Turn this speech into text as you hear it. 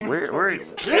agree.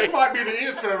 This might be the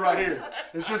intro right here.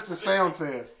 It's just a sound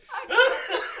test.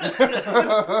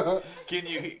 Can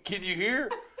you hear?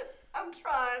 I'm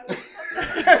trying.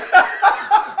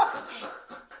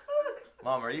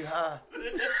 Mom, are you high?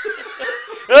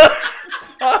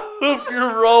 I hope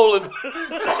you're rolling.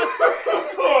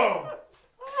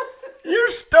 You're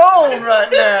stoned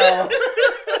right now.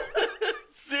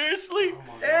 Seriously?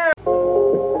 Yeah.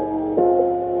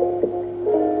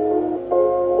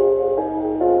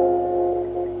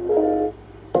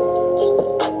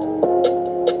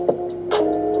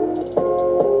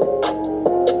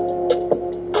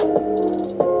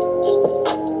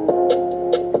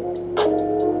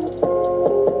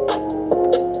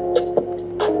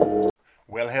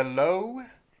 Well, hello,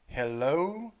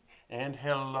 and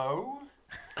hello.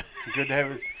 Good to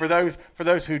have us. For those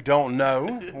who don't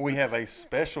know, we have a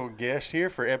special guest here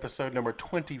for episode number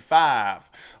 25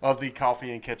 of the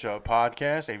Coffee and Ketchup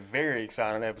podcast. A very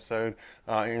exciting episode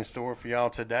in store for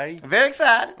y'all today. Very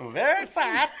excited. Very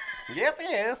excited.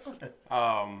 Yes.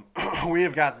 We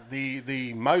have got probably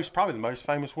the most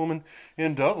famous woman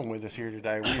in Dublin with us here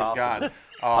today. We've got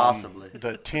Possibly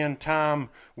the 10-time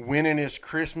winningest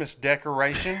Christmas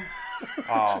decoration,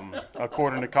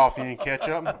 according to Coffee and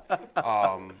Ketchup.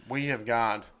 We have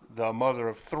got the mother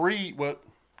of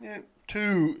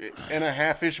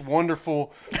 2.5-ish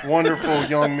wonderful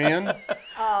young men.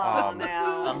 Oh,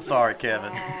 now. I'm sorry,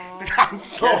 Kevin. I'm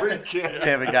sorry, Kevin.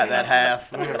 Kevin got that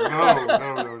half. No.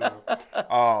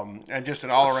 And just an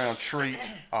all-around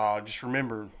treat. Just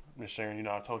remember, Miss Sharon,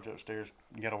 I told you upstairs,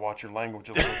 you got to watch your language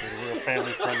a little bit. We're a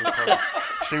family-friendly person.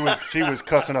 She was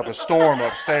cussing up a storm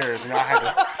upstairs, and I had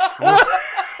to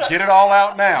get it all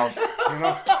out now.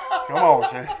 Come on,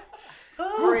 Sharon.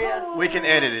 Chris. We can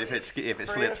edit it if it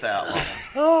slips out.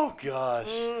 Oh,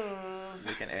 gosh.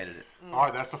 We can edit it. All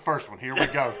right, that's the first one. Here we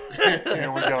go.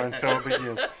 And so it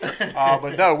begins.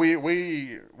 But no,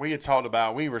 we had talked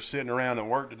about, we were sitting around at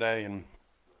work today, and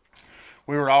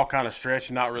we were all kind of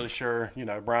stretching, not really sure.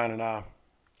 Brian and I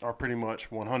are pretty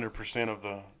much 100% of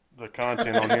the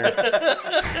content on here.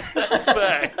 That's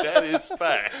fact. That is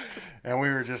fact. And we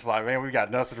were just like, man, we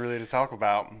got nothing really to talk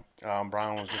about.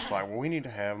 Brian was just like, well, we need to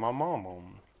have my mom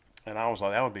on. And I was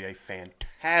like, that would be a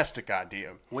fantastic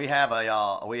idea. We have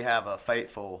a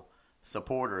faithful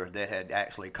supporter that had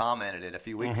actually commented it a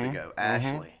few weeks ago.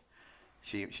 Ashley,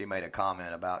 she made a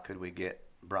comment about could we get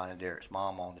Brian and Derek's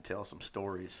mom on to tell some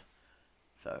stories.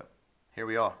 So here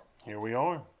we are.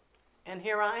 And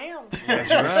here I am. That's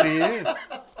right. She is.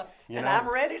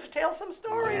 I'm ready to tell some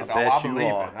stories. I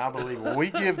believe it.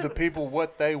 We give the people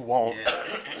what they want. Yeah.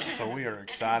 So we are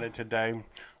excited today.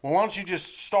 Well, why don't you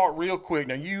just start real quick.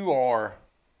 Now, you are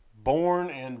born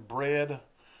and bred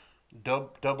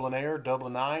Dublinaire,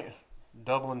 Dublinite,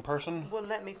 Dublin person. Well,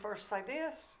 let me first say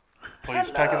this.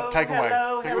 Please take away.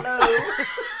 Hello.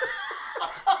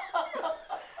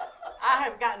 I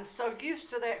have gotten so used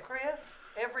to that, Chris.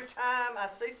 Every time I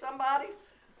see somebody,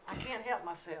 I can't help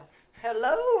myself.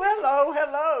 Hello.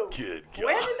 Good God.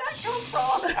 Where did that come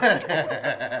from?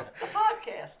 The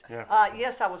podcast. Yeah.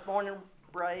 Yes, I was born and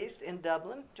raised in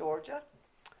Dublin, Georgia,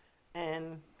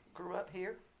 and grew up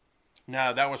here.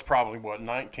 Now, that was probably,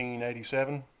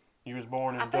 1987? You was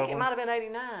born in Dublin? I think it might have been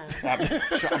 89.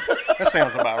 That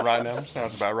sounds about right now.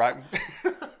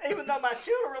 Even though my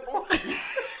children were born.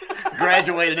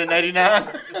 Graduated in 89.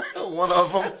 One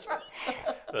of them.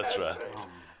 That's right.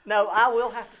 No, I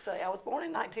will have to say I was born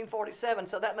in 1947,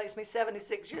 so that makes me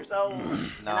 76 years old,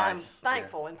 and I'm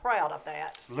thankful and proud of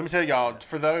that. Let me tell y'all,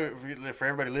 for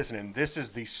everybody listening, this is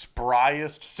the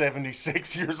spryest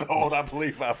 76 years old I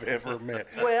believe I've ever met.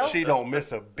 Well, she don't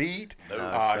miss a beat.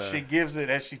 She gives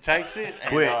it as she takes it.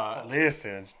 Quick.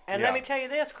 Listen. And let me tell you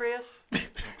this, Chris.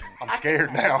 I'm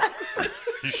scared now.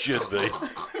 You should be.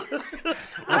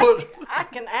 I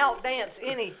can outdance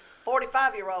any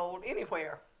 45-year-old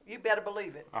anywhere. You better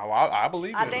believe it. Oh, I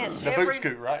believe I it. dance the boot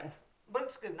scoot, right?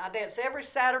 Boot scooting. I dance every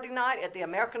Saturday night at the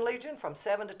American Legion from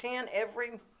 7 to 10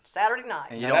 every Saturday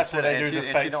night. And that's where they do the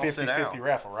fake 50-50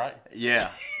 raffle, right? Yeah. So,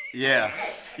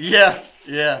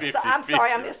 I'm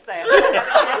sorry, I missed that.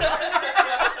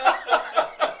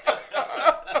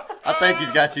 I think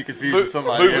he's got you confused with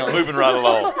somebody else. Moving right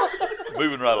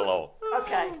along.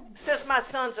 Okay. Since my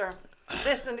sons are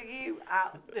listening to you,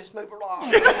 I'll just move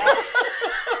along.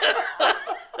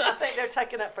 I think they're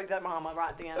taking up for their mama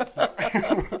right then.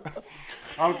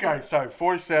 Okay, so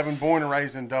 47, born and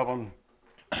raised in Dublin.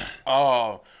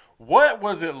 What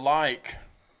was it like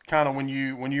kind of when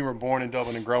you were born in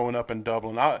Dublin and growing up in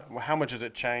Dublin? How much has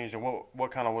it changed, and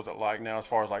what kind of was it like now as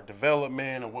far as like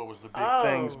development, and what was the big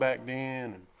things back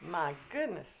then? My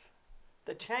goodness,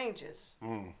 the changes.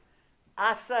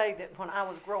 I say that when I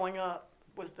was growing up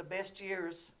was the best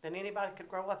years that anybody could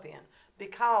grow up in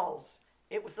because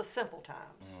it was the simple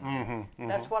times.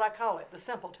 That's what I call it, the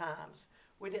simple times.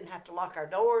 We didn't have to lock our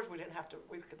doors. We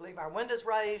could leave our windows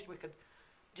raised. We could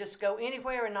just go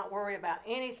anywhere and not worry about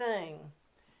anything.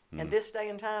 And this day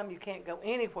and time, you can't go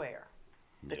anywhere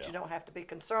that you don't have to be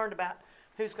concerned about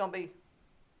who's going to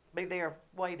be there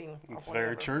waiting. It's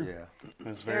very true. Yeah.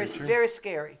 It's very true. Very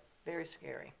scary. Very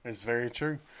scary. It's very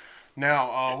true.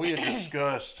 Now, we had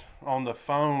discussed on the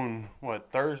phone,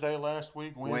 Thursday last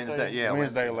week?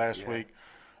 Wednesday last week,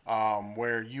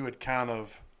 where you had kind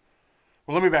of...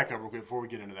 Well, let me back up real quick before we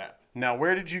get into that. Now,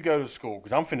 where did you go to school?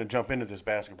 Because I'm finna jump into this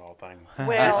basketball thing. Well,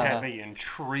 this had me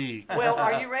intrigued. Well,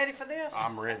 are you ready for this?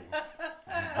 I'm ready.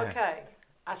 Okay.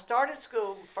 I started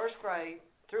school, first grade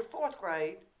through fourth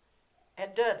grade,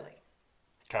 at Dudley.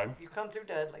 Okay. You come through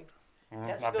Dudley.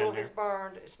 That I've school been is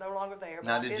burned. It's no longer there.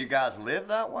 Now, did you guys live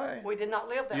that way? We did not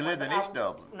live that way. You lived in East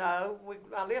Dublin? No.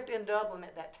 I lived in Dublin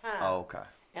at that time. Oh, okay.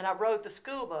 And I rode the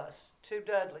school bus to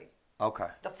Dudley. Okay.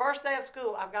 The first day of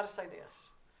school, I've got to say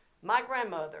this. My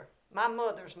grandmother, my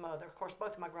mother's mother, of course,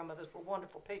 both of my grandmothers were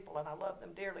wonderful people, and I loved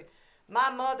them dearly. My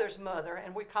mother's mother,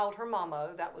 and we called her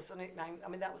Mama. That was the nickname.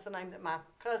 That was the name that my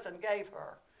cousin gave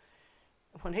her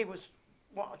when he was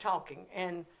talking.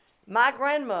 And my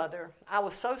grandmother, I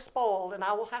was so spoiled, and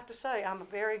I will have to say I'm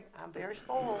very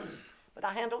spoiled, but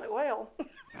I handle it well.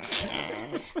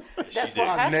 That's what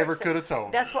I Patrick never said. could have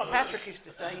told. That's what Patrick used to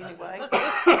say anyway.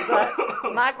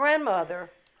 But my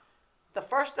grandmother, the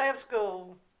first day of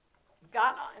school,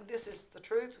 this is the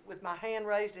truth, with my hand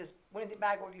raised, as Wendy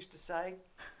Bagwell used to say.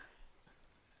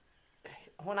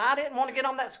 When I didn't want to get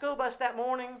on that school bus that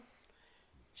morning,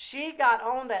 she got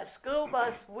on that school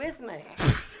bus with me.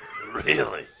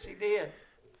 Really? She did.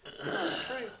 This is the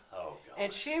truth. Oh, God.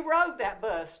 And she rode that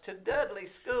bus to Dudley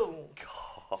School,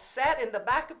 sat in the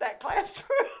back of that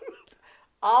classroom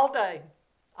all day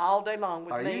long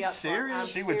with Are me. you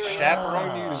serious? She would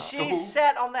chaperone you to She school?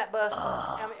 sat on that bus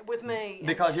with me.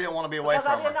 Because you didn't want to be away Because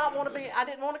from her. I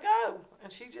didn't want to go.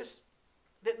 And she just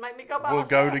didn't make me go by We'll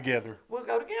myself. go together. We'll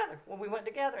go together. When we went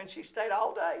together, and she stayed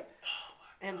all day.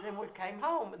 And then we came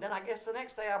home. And then I guess the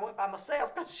next day I went by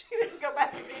myself because she didn't go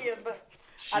back again. But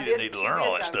She didn't need to learn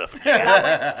all that go.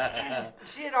 stuff.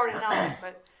 She had already known.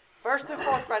 But first through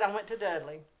fourth grade, I went to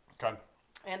Dudley. Okay.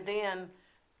 And then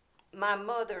my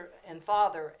mother and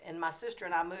father and my sister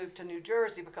and I moved to New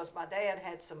Jersey because my dad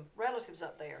had some relatives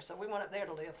up there. So we went up there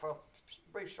to live for a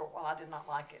brief short while. I did not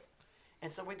like it.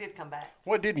 And so we did come back.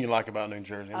 What didn't you like about New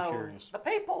Jersey? I'm curious. The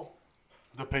people.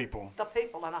 The people. The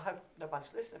people, and I hope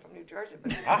nobody's listening from New Jersey.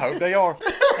 But I hope they are.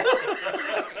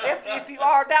 if you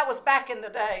are, that was back in the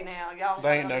day now. Y'all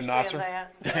They ain't don't no understand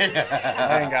nicer.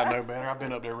 that. I ain't got no better. I've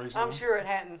been up there recently. I'm sure it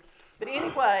hadn't. But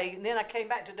anyway, then I came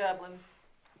back to Dublin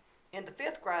in the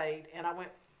fifth grade, and I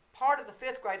went part of the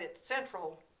fifth grade at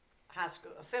Central High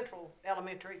School, Central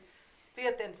Elementary,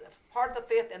 part of the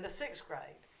fifth and the sixth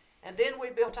grade. And then we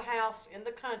built a house in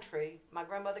the country. My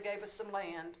grandmother gave us some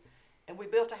land, and we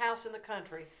built a house in the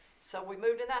country. So we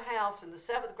moved in that house in the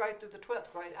 7th grade through the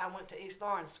 12th grade. I went to East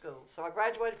Lawrence School. So I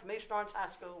graduated from East Lawrence High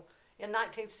School in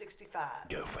 1965.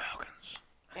 Go Falcons.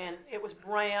 And it was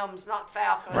Rams, not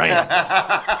Falcons.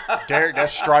 Derek,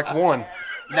 that's strike one.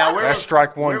 Now, That's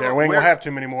strike one, Derek. We ain't going to have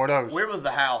too many more of those. Where was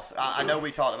the house? I know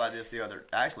we talked about this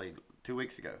 2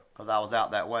 weeks ago, because I was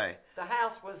out that way. The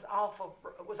house was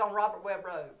on Robert Webb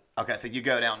Road. Okay, so you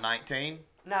go down 19?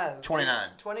 No. 29.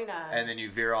 29. And then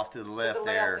you veer off to the left, to the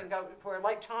there. left and go where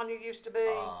Lake Tanya used to be.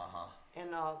 Uh-huh. And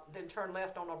then turn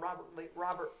left on a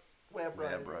Robert Webb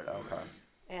Road. Webb Road, okay.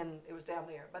 And it was down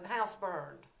there. But the house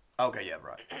burned. Okay, yeah,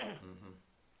 right. Mm-hmm.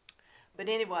 But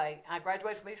anyway, I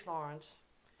graduated from East Lawrence.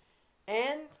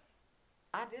 And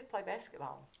I did play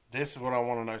basketball. This is what I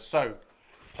want to know. So,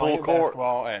 Full playing court?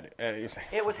 basketball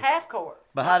It was half court.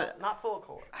 But not full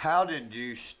court. how did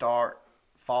you start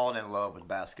falling in love with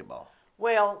basketball?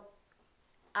 Well,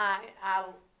 I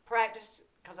practiced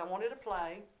because I wanted to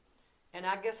play, and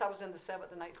I guess I was in the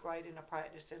 7th and 8th grade, and I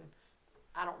practiced, and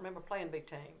I don't remember playing big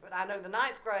team, but I know the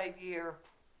 9th grade year,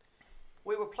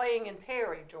 we were playing in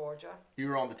Perry, Georgia. You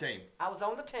were on the team? I was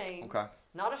on the team. Okay.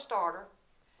 Not a starter,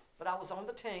 but I was on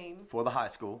the team. For the high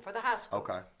school? For the high school.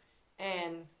 Okay.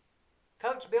 And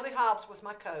Coach Billy Hobbs was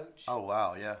my coach. Oh,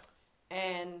 wow, yeah.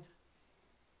 And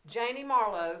Janie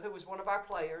Marlowe, who was one of our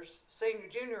players,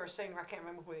 junior or senior, I can't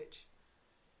remember which,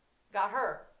 got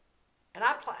hurt. And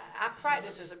I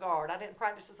practiced as a guard. I didn't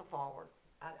practice as a forward.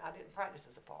 I didn't practice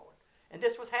as a forward. And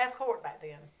this was half court back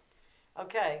then.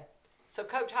 Okay. So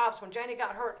Coach Hobbs, when Janie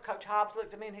got hurt, Coach Hobbs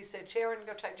looked at me and he said, "Sharon,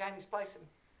 go take Janie's place." And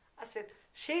I said,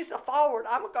 "She's a forward.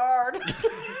 I'm a guard."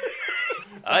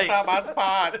 That's not my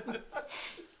spot.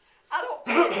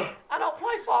 I don't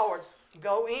play forward.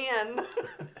 Go in.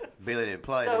 Billy didn't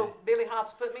play. So Billy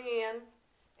Hobbs put me in,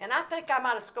 and I think I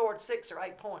might have scored 6 or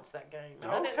 8 points that game.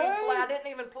 And I didn't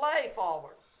even play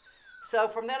forward. So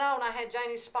from then on, I had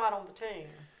Janie's spot on the team,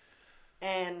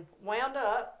 and wound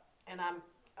up. And I'm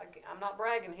not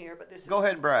bragging here, but this is. Go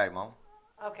ahead and brag, Mom.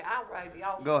 Okay, I'll brag to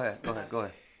y'all. Go ahead.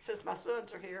 Since my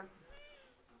sons are here,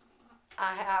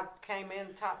 I have came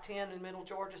in top 10 in Middle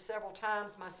Georgia several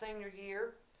times my senior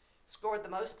year. Scored the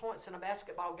most points in a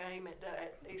basketball game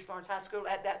at East Lawrence High School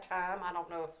at that time. I don't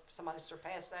know if somebody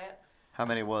surpassed that. How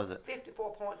many was it?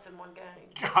 54 points in one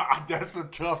game. God, that's a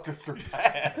tough to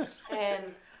surpass.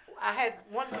 And I had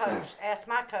one coach ask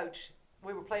my coach,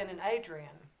 we were playing in Adrian.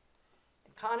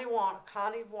 Connie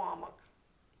Womack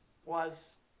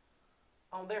was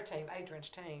on their team, Adrian's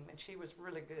team, and she was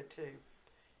really good too.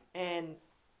 And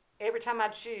every time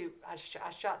I'd shoot, I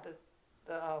shot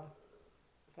the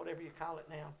whatever you call it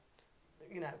now,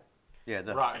 you know. Yeah,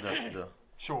 the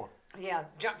Sure. Yeah,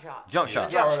 jump shot. Jump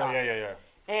shot. The jump shot. Yeah.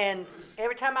 And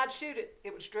every time I'd shoot it,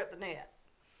 it would strip the net.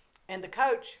 And the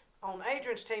coach on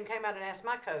Adrian's team came out and asked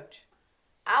my coach,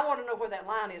 I want to know where that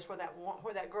line is, where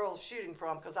that girl's shooting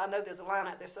from, because I know there's a line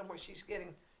out there somewhere she's getting.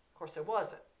 Of course, there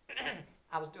wasn't.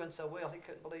 I was doing so well, he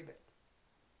couldn't believe it.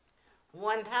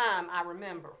 One time, I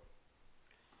remember,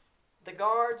 the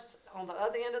guards on the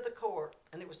other end of the court,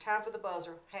 and it was time for the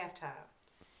buzzer, halftime.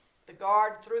 The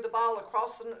guard threw the ball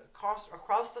across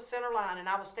the center line, and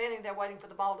I was standing there waiting for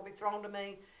the ball to be thrown to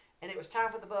me, and it was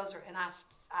time for the buzzer, and I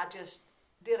just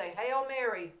did a Hail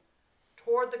Mary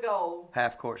toward the goal.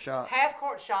 Half court shot,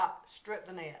 stripped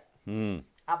the net. I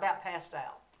about passed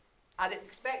out. I didn't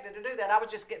expect it to do that. I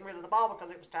was just getting rid of the ball because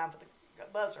it was time for the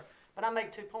buzzer. But I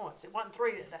made 2 points. It wasn't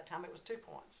 3 at that time. It was 2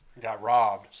 points. Got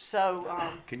robbed. So,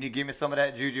 can you give me some of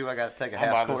that, Juju? I got to take a I'm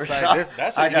about half to court say, shot.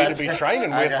 that's what you need to be training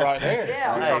with right there.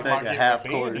 Yeah. We're I talking take about a getting half a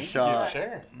court bean, shot.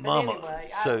 Sharing. Mama,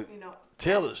 anyway, so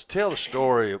tell the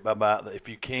story about, if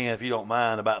you don't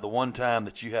mind, about the one time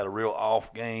that you had a real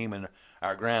off game and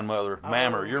our grandmother,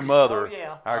 Mammer, your mother,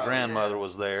 our grandmother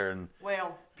was there, and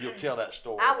well, if you'll tell that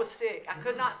story. I was sick. I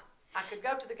could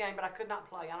go to the game, but I could not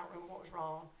play. I don't remember what was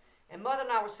wrong. And Mother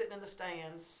and I were sitting in the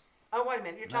stands. Oh, wait a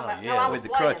minute. You're talking about... yeah, No, I was with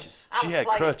the playing. crutches. I She was had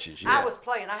playing. crutches, yeah. I was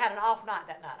playing. I had an off night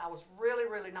that night. I was really,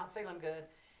 really not feeling good.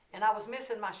 And I was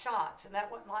missing my shots, and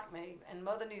that wasn't like me. And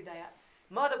Mother knew that.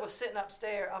 Mother was sitting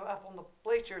upstairs, up on the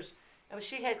bleachers, and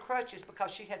she had crutches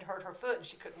because she had hurt her foot, and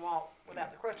she couldn't walk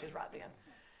without the crutches right then.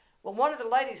 Well, one of the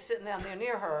ladies sitting down there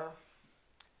near her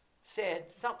said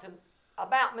something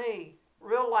about me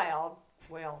real loud.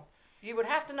 Well, you would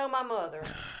have to know my mother.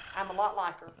 I'm a lot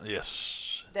like her.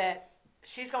 Yes. That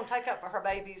she's going to take up for her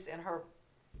babies and her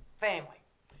family.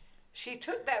 She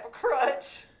took that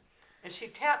crutch and she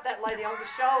tapped that lady on the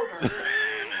shoulder.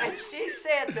 And she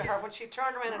said to her, when she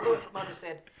turned around and looked, Mother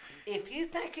said, if you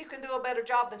think you can do a better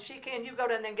job than she can, you go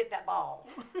down there and get that ball.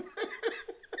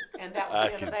 And that was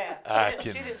the end of that.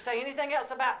 She didn't say anything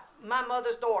else about my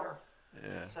mother's daughter.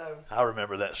 Yeah. So I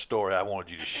remember that story. I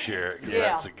wanted you to share it because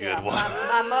that's a good one.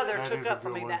 My mother That took is a up for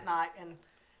good me one. that night,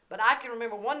 but I can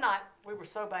remember one night we were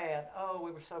so bad. Oh,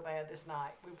 we were so bad this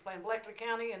night. We were playing Bleckley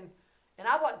County, and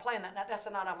I wasn't playing that night. That's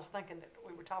the night I was thinking that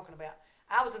we were talking about.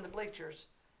 I was in the bleachers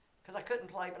because I couldn't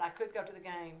play, but I could go to the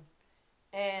game,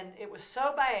 and it was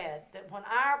so bad that when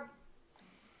our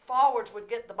forwards would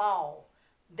get the ball,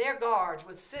 their guards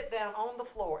would sit down on the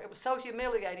floor. It was so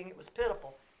humiliating. It was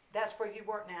pitiful. That's where you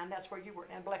work now, and that's where you work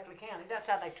now in Bleckley County. That's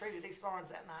how they treated East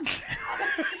Lawrence that night.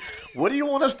 What do you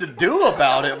want us to do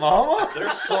about it, Mama? They're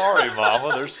sorry,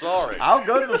 Mama. They're sorry. I'll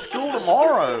go to the school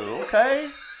tomorrow, okay?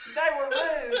 They were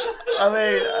rude. I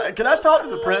mean, can I talk to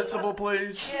the principal,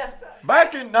 please? Yes, sir.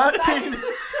 Back in 19...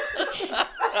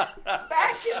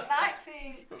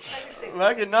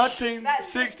 Back in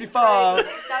 1965.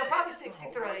 No, probably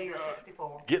 63 or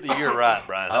 64. Get the year right,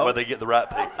 Brian. That way they get the right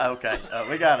people. Okay,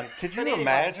 we got it. Could you But anyway,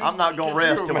 imagine? I'm not going to Could you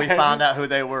rest till we imagine? find out who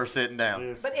they were sitting down.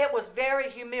 Yes. But it was very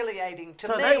humiliating to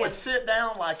So me. they would and sit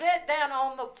down like... sit down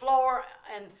on the floor,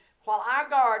 and while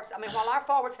our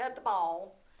forwards had the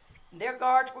ball, their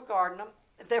guards were guarding them.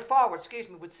 Their forwards,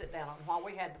 would sit down while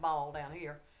we had the ball down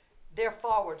here. Their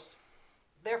forwards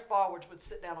would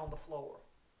sit down on the floor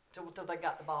until they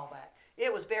got the ball back.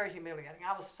 It was very humiliating.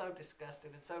 I was so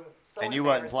disgusted and so. And you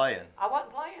wasn't embarrassed. playing? I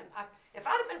wasn't playing. If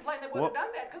I'd have been playing, they wouldn't have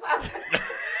done that because I.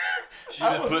 She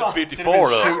would put Should've 54 been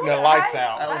up. shooting the lights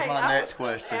out. That was Hey, my I next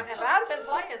question. If I'd have been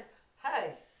playing,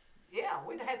 hey, yeah,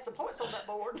 we'd have had some points on that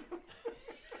board.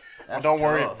 That's Don't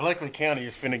worry, tough. Bleckley County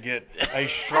is finna get a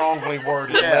strongly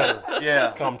worded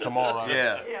letter come tomorrow.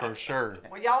 Yeah. For sure.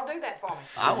 Well, y'all do that for me.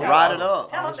 I will write it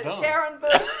up. Tell them that done. Sharon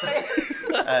Bush said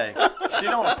Hey, she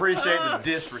don't appreciate the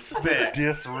disrespect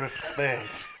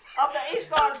Disrespect. of the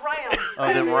East Orange Rams.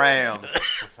 of them Rams.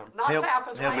 Not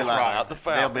Falcons. He'll be Rams. like, Not the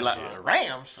they'll be like, Falcons,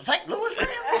 Rams? St. Louis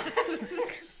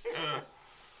Rams?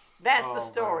 That's the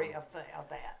story of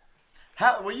that.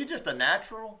 How, were you just a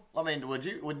natural? I mean, do you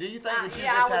think that you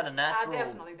just had a natural? I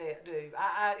definitely do.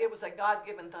 It was a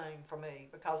God-given thing for me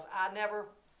because I never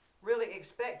really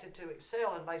expected to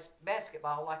excel in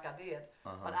basketball like I did.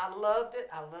 But I loved it.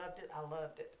 I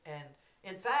loved it. And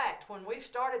in fact, when we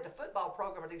started the football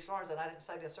program at East Lawrence, and I didn't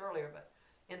say this earlier, but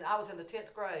I was in the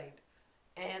 10th grade,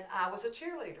 and I was a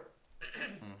cheerleader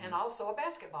and also a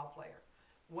basketball player.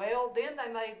 Well, then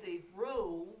they made the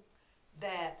rule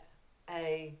that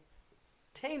a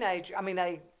cheerleader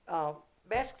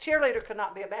could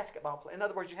not be a basketball player. In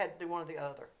other words, you had to do one or the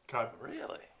other.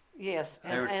 Really? Yes,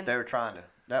 They were trying to.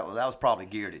 That was probably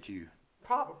geared at you.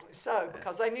 probably so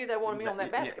because they knew they wanted me on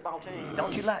that basketball team.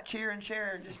 Don't you like cheering,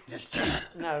 Sharon? Just cheer.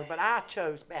 No, but I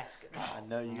chose basketball. I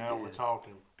know you Now did. we're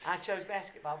talking. I chose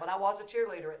basketball, but I was a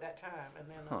cheerleader at that time, and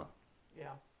then yeah.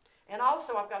 And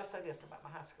also, I've got to say this about my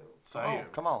high school. Say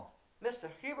it. Come on. Mr.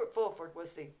 Hubert Fulford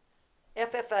was the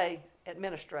FFA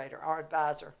administrator, our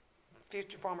advisor,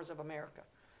 Future Farmers of America.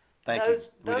 Thank you.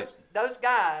 Those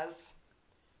guys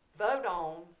vote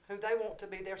on who they want to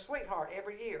be their sweetheart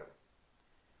every year.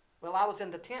 Well, I was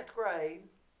in the 10th grade,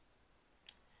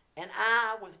 and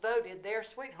I was voted their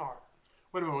sweetheart.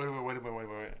 Wait a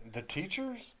minute. The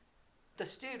teachers? The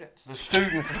students. The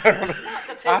students. Not the I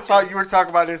teachers. thought you were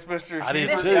talking about this, Mr. I did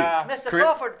Hubert too. guy. Mr. Chris-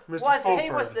 Fulford Mr. he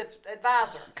was the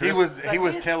advisor. He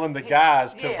was But telling the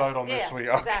guys to yes, vote on this yes, week.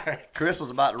 exactly. Okay. Chris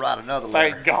was about to write another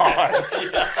letter. Thank God.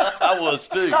 I was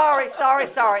too. Sorry.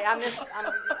 I missed.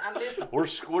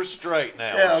 We're straight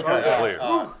now. Yeah, We're okay.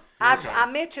 clear. I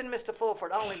mentioned Mr.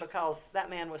 Fulford only because that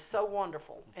man was so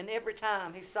wonderful. And every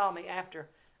time he saw me after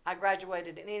I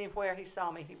graduated and anywhere he saw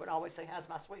me, he would always say, "How's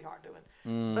my sweetheart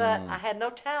doing?" But I had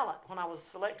no talent when I was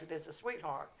selected as a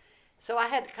sweetheart. So I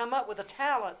had to come up with a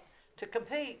talent to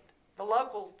compete the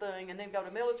local thing and then go to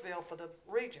Millersville for the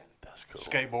region. That's cool.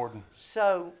 Skateboarding.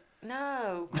 So,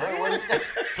 no, Chris.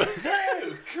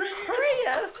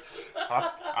 Chris.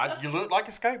 You look like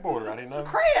a skateboarder. I didn't know.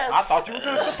 Chris. I thought you were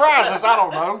going to surprise us. I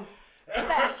don't know.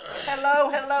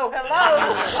 Hello.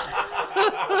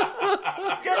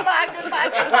 Goodbye.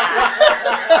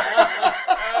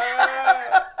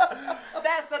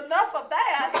 That's enough of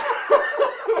that.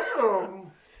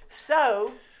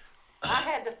 So, I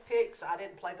had to pick. So I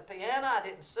didn't play the piano. I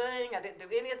didn't sing. I didn't do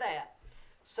any of that.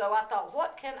 So I thought,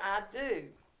 what can I do?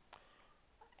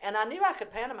 And I knew I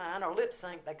could pantomime or lip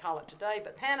sync, they call it today,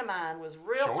 but pantomime was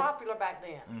real popular back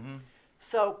then.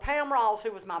 So Pam Rawls,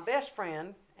 who was my best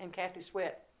friend, and Kathy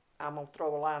Sweat, I'm going to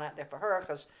throw a line out there for her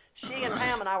because she and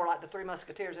Pam and I were like the three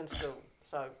musketeers in school.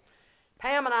 So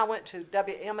Pam and I went to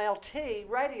WMLT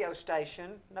radio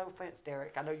station. No offense,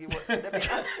 Derek. I know you worked at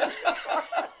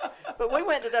WMLT. But we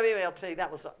went to WMLT.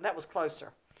 That was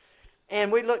closer.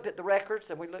 And we looked at the records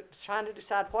and we looked trying to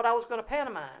decide what I was going to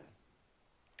pantomime.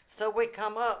 So we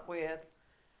come up with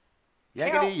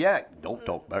Yakety yak. Don't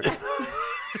talk about it.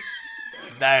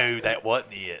 No, that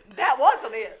wasn't it. that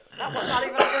wasn't it. That was not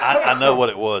even a good guess. I know what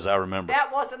it was. I remember. That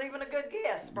wasn't even a good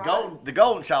guess, Brian. The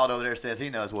golden child over there says he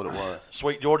knows what it was.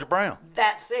 Sweet Georgia Brown.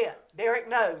 That's it. Derek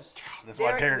knows. That's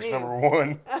why Derek's knew. number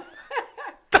one.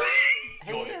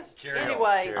 He is. Carry on,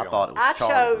 Anyway, carry I on. thought it was I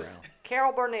Charlie chose Brown.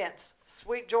 Carol Burnett's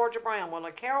Sweet Georgia Brown. Well,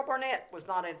 Carol Burnett was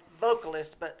not a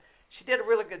vocalist, but she did a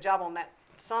really good job on that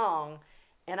song.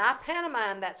 And I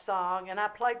pantomimed that song, and I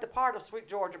played the part of Sweet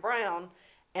Georgia Brown,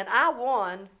 and I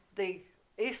won the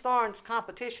East Lawrence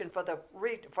competition for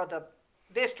the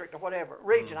district or whatever,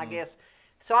 region, I guess.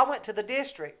 So I went to the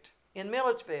district in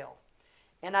Millersville,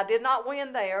 and I did not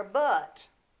win there, but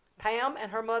Pam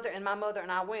and her mother and my mother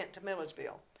and I went to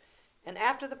Millersville. And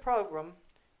after the program,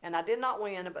 and I did not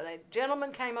win, but a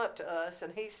gentleman came up to us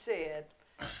and he said,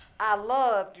 "I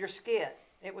loved your skit.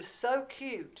 It was so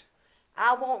cute.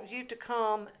 I want you to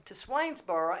come to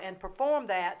Swainsboro and perform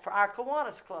that for our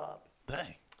Kiwanis Club."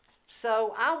 Dang.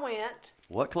 So I went.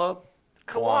 What club?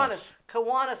 Kiwanis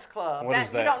Club. What is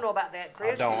that? You don't know about that,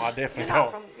 Chris. I don't. I definitely You're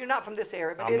not don't. You're not from this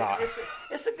area, but I'm not.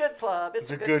 it's a good club.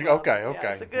 It's a good good- club. okay, Yeah, okay,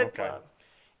 it's a good okay. club.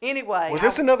 Anyway. Was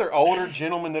this another older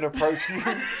gentleman that approached you?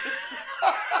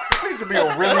 There seems to be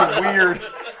a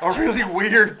really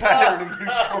weird pattern in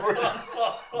these stories.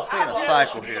 I'm seeing a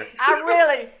cycle here.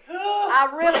 I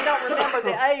really don't remember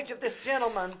the age of this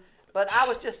gentleman, But I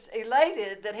was just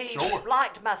elated that he Sure.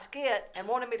 liked my skit and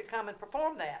wanted me to come and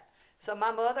perform that. So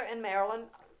my mother and Marilyn,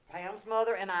 Pam's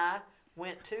mother, and I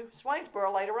went to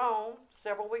Swainsboro later on,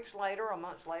 several weeks later or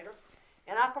months later,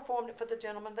 and I performed it for the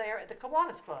gentleman there at the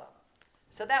Kiwanis Club.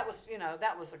 So that was,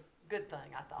 that was a good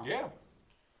thing, I thought. Yeah.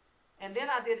 And then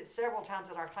I did it several times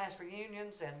at our class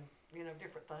reunions and,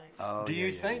 different things. Oh, Do yeah, you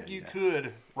yeah, think yeah, you yeah.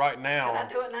 could right now? Can I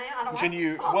do it now? I don't Can have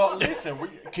you? to song. Well, listen.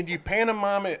 Can you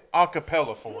pantomime it a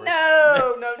cappella for us?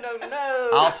 No.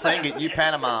 I'll sing it. You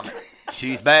pantomime it.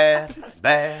 She's bad,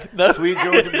 sweet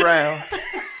Georgia Brown.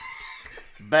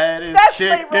 Baddest That's chick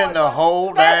Leroy in the Brown.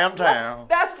 whole That's- damn town.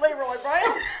 That's Leroy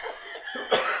Brown.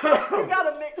 You got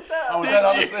them mixed up. Oh,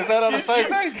 is that on the same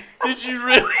thing? Did you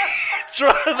really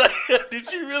try that?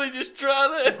 Did you really just try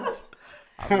that?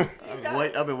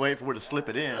 I've been waiting for her to slip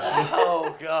it in.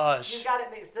 Oh gosh. You got it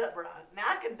mixed up, Brian. Now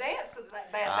I can dance to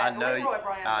that bad I back know. Leroy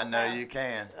Brown. I know you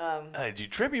can. Hey, did you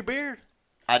trim your beard?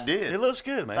 I did. It looks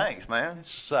good, man. Thanks, man.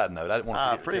 It's a side note. I didn't want to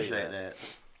I forget to tell appreciate you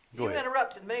that. Go You ahead.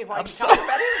 interrupted me while I'm you sorry. talking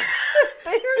about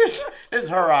his beard. It's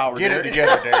her hour. Get it Derek.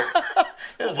 together, Derek.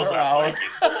 It's her hour.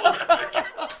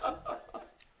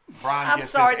 Brian I'm gets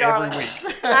sorry, this every darling. week.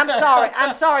 I'm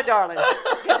sorry, darling.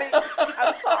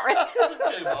 I'm sorry.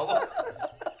 Okay, Mama.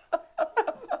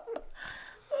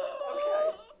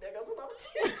 Okay, there goes another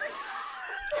tissue.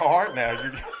 All right, now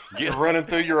you're running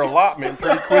through your allotment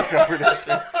pretty quick over this.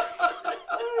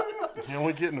 You're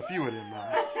only getting a few of them now.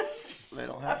 They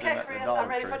don't have Okay, them at the Chris, Dollar I'm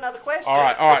ready Tree. for another question. All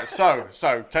right.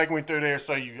 So take me through there.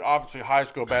 So you obviously high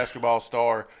school basketball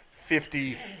star,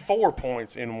 54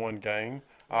 points in one game,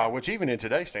 which even in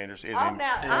today's standards is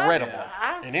incredible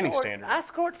in any standard. I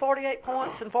scored 48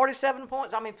 points and 47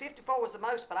 points. I mean, 54 was the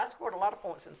most, but I scored a lot of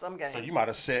points in some games. So you might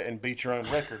have set and beat your own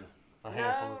record a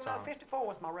handful No, of no, times. 54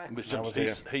 was my record. But That was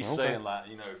he's it. he's Okay. saying like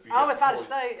if you Oh, got if I'd have 40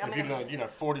 stayed, I If mean, you'd done,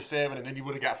 47, and then you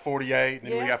would have got 48, and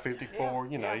then you would have got 54.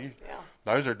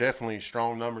 Those are definitely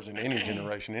strong numbers in any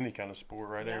generation, any kind of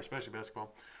sport, right there, especially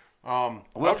basketball.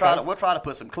 We'll try to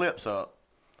put some clips up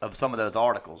of some of those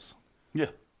articles. Yeah.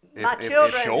 My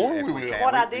children- Sure, if we we will. can.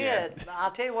 what I Yeah. did, I'll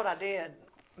tell you what I did.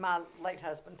 My late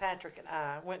husband, Patrick, and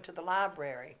I went to the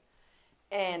library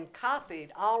and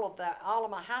copied all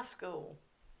of my high school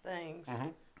things,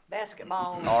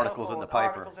 basketball, and Articles so in the forth,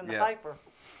 paper, articles in the yeah. paper.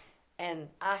 And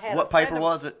I had What a friend paper of-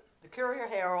 was it? The Courier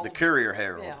Herald. The Courier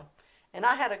Herald. Yeah. And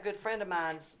I had a good friend of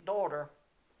mine's daughter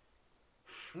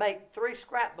make 3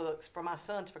 scrapbooks for my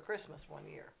sons for Christmas one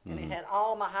year. And it had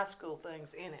all my high school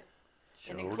things in it.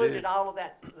 And included did. all of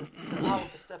that, all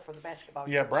of the stuff for the basketball.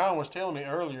 Yeah, game. Brian was telling me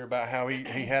earlier about how he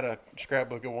had a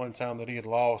scrapbook at one time that he had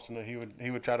lost, and that he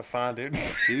would try to find it.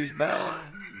 She's bad.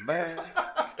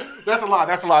 That's a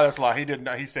lie. He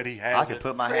didn't. He said he has I it. could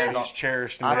put my hands on. He's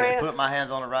cherished. I in Chris. it. can put my hands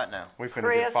on it right now. We finna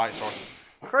Chris. get a fight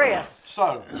started. Chris.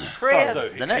 So,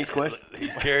 Chris. The next question.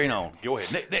 He's carrying on. Go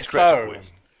ahead. Next So,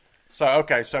 question.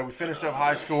 okay. So we finished up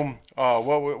high school.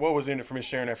 What was in it for Miss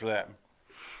Sharon after that?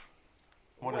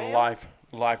 What did Well-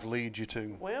 life lead you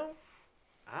to? Well,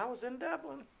 I was in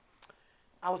Dublin.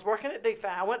 I was working at DeFi.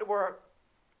 I went to work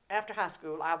after high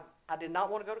school. I did not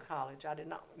want to go to college. I did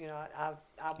not, I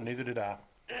was. Neither did I.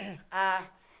 I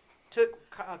took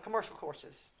commercial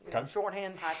courses, Okay.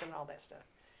 shorthand, typing, and all that stuff.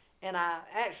 And I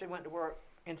actually went to work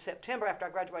in September after I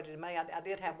graduated in May. I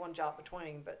did have one job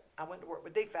between, but I went to work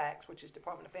with DFACS, which is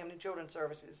Department of Family and Children's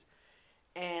Services.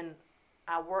 And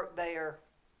I worked there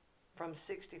from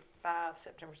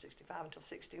September 65 until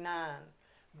 69.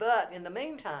 But in the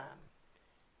meantime,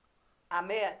 I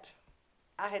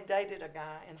had dated a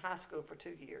guy in high school for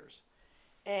 2 years.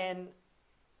 And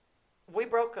we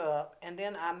broke up, and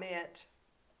then I met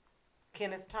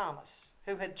Kenneth Thomas,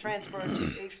 who had transferred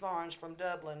to East Lawrence from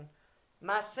Dublin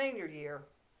my senior year.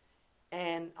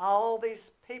 And all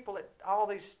these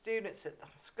students at the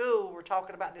school were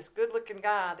talking about this good-looking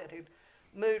guy that had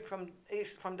moved from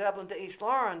Dublin to East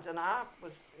Lawrence, and I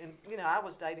was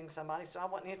dating somebody, so I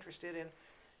wasn't interested in.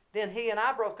 Then he and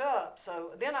I broke up,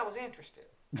 so then I was interested.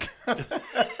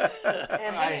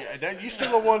 Hey, you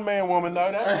still a one-man woman,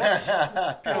 though.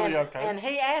 That's purely okay. And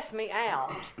he asked me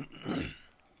out,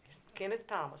 Kenneth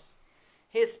Thomas.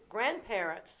 His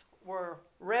grandparents were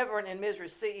Reverend and Mrs.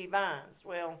 C.E. Vines.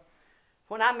 Well,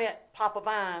 when I met Papa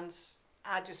Vines,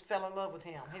 I just fell in love with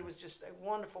him. He was just a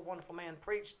wonderful, wonderful man.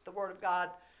 Preached the Word of God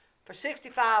for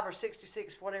 65 or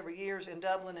 66, whatever years in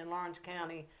Dublin and Lawrence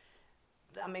County.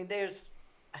 I mean,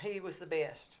 he was the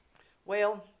best.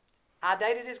 Well, I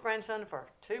dated his grandson for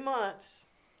 2 months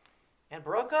and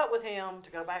broke up with him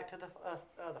to go back to the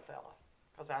other fella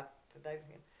because I dated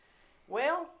him.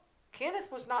 Well, Kenneth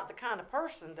was not the kind of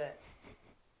person that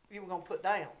you were going to put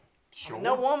down. Sure.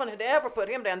 No woman had ever put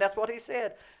him down. That's what he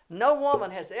said. No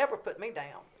woman has ever put me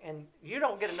down. And you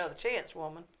don't get another chance,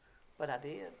 woman. But I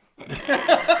did.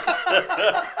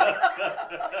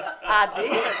 I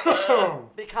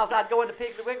did. Because I'd go into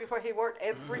Piggly Wiggly where he worked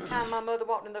every time my mother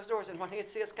walked in those doors. And when he'd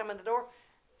see us come in the door,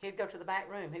 he'd go to the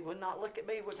back room. He would not look at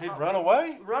me. He'd run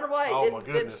away? Run away. Oh, my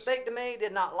Didn't goodness. speak to me.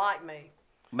 Did not like me.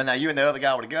 But now you and the other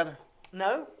guy were together?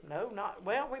 No, not.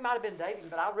 Well, we might have been dating,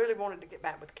 but I really wanted to get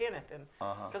back with Kenneth, and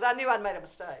because I knew I'd made a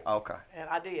mistake. Okay. And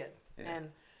I did. Yeah. And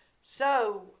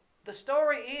so the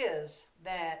story is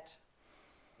that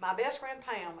my best friend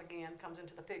Pam again comes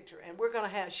into the picture, and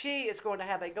she is going to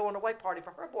have a going away party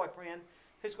for her boyfriend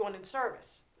who's going in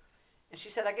service. And she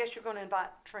said, I guess you're going to invite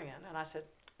Trent. And I said,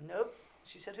 nope.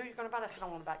 She said, who are you going to invite? I said, I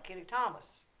want to invite Kenny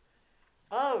Thomas.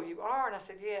 Oh, you are? And I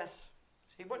said, yes.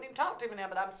 He wouldn't even talk to me now,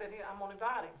 but I said, I'm going to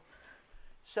invite him.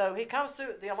 So he comes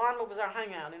through, the alignment was our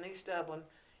hangout in East Dublin,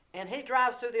 and he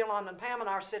drives through the alignment. Pam and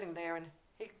I are sitting there, and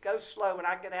he goes slow, and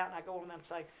I get out, and I go over there and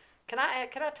say, can I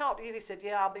talk to you? He said,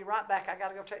 yeah, I'll be right back. I got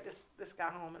to go take this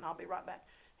guy home, and I'll be right back.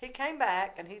 He came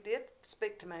back, and he did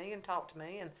speak to me and talk to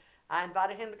me, and I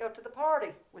invited him to go to the party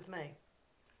with me.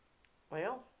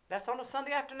 Well, that's on a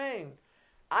Sunday afternoon.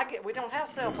 We don't have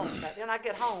cell phones back then. I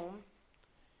get home,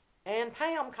 and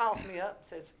Pam calls me up and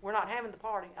says, we're not having the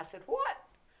party. I said, what?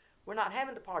 We're not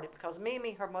having the party because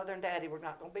Mimi, her mother and daddy, were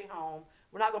not going to be home.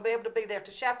 We're not going to be able to be there to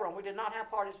chaperone. We did not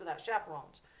have parties without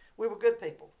chaperones. We were good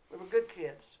people. We were good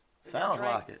kids. Sounds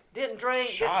like it. Didn't drink.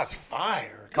 Shots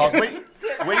fired. Because we listen,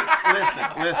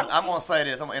 I'm going to say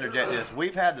this. I'm going to interject this.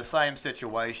 We've had the same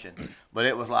situation, but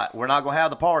it was like, we're not going to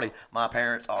have the party. My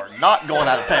parents are not going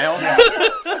out of town. Yeah,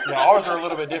 ours are a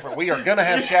little bit different. We are going to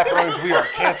have chaperones. We are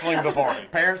canceling the party.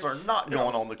 Parents are not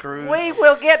going on the cruise. We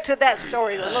will get to that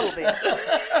story in a little bit.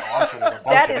 Oh, I'm sure there's a bunch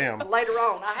That of is them. later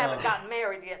on. I haven't gotten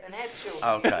married yet and had children.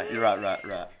 Okay, you're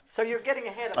right. So you're getting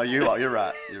ahead of Oh, me. you're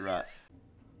right.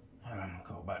 I'm gonna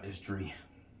call about this tree.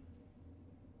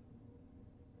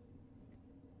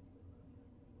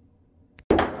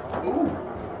 Ooh.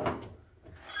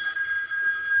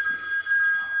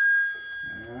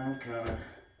 I'm coming.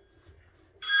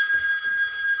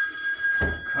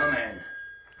 Come in.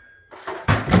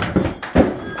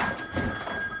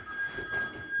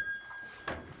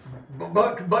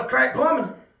 Butt crack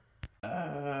plumbing.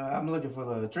 I'm looking for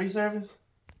the tree service.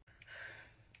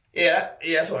 Yeah,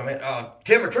 that's what I meant.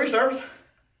 Timber tree service.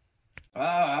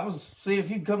 I was see if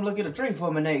you can come look at a tree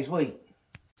for me next week.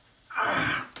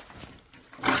 I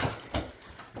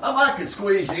could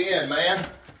squeeze you in, man.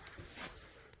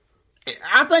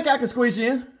 I think I can squeeze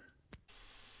you in.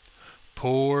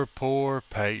 Poor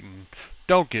Peyton.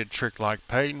 Don't get tricked like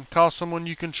Peyton. Call someone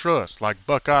you can trust, like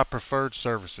Buckeye Preferred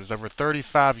Services. Over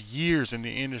 35 years in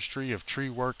the industry of tree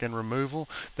work and removal,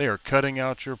 they are cutting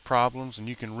out your problems, and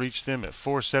you can reach them at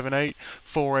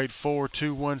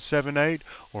 478-484-2178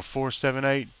 or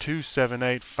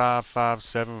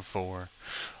 478-278-5574.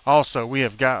 Also, we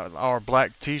have got our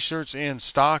black t-shirts in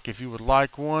stock if you would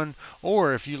like one,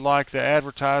 or if you like the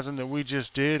advertising that we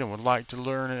just did and would like to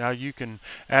learn how you can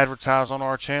advertise on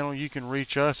our channel, you can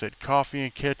reach us at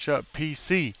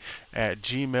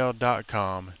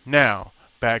coffeeandketchuppc@gmail.com. Now,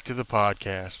 back to the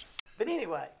podcast. But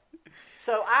anyway,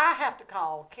 so I have to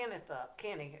call Kenny at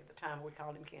the time we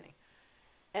called him Kenny,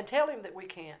 and tell him that we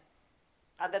can't,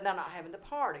 that they're not having the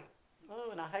party.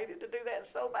 Oh, and I hated to do that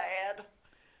so bad.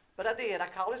 But I did. I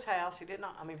called his house. He did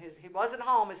not. He wasn't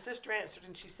home. His sister answered,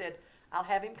 and she said, I'll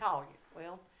have him call you.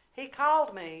 Well, he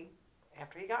called me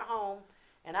after he got home,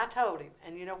 and I told him.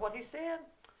 And you know what he said?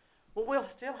 Well, we'll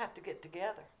still have to get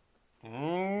together.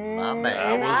 My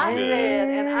man.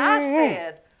 And I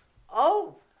said,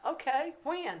 oh, okay,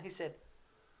 when? He said,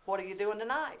 what are you doing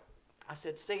tonight? I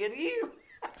said, seeing you.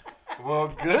 Well,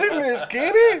 goodness,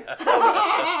 Kenny. So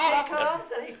he comes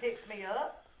and he picks me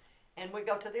up. And we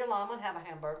go to the alignment, have a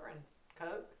hamburger and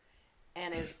Coke,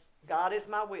 and God is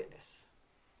my witness,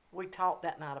 we talked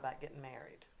that night about getting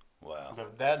married. Wow.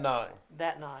 That night.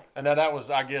 That night. And now that was,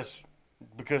 I guess,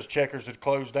 because Checkers had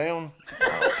closed down? Is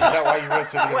that why you went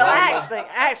to the Well, alignment?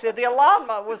 actually, the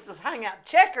alignment was the hangout.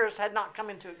 Checkers had not come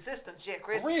into existence yet,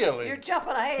 Chris. Really? You're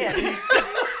jumping ahead.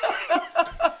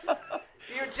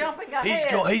 You're jumping ahead.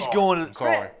 He's going.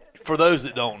 Sorry. For those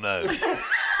that don't know,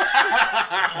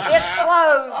 It's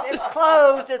closed. It's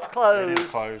closed. It's closed. It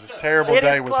is closed. A terrible It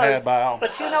day is was closed. had by all.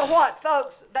 But you know what,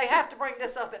 folks? They have to bring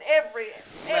this up at every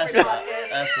podcast. That's right.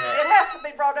 It has to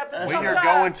be brought up at We some are time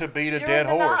going to beat a during dead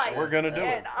the horse. night. We're going to do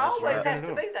it. It always right. has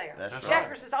to be there. That's right.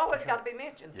 Checkers has always got to be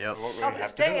mentioned. Yep. Because We it's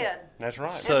have to do it. dead. That's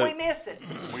right. So- And we miss it.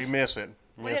 We miss it.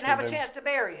 We didn't have a chance to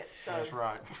bury it. So That's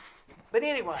right. But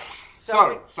anyway,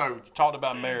 So you talked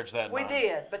about marriage that we night.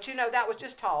 did. But that was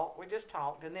just talk. We just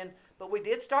talked, but we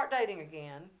did start dating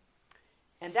again,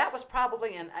 and that was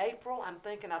probably in April. I'm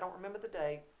thinking, I don't remember the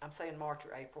date. I'm saying March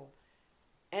or April,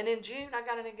 and in June I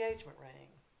got an engagement ring.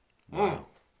 Wow.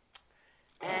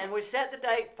 And we set the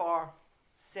date for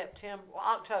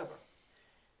October.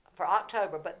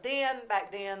 But then,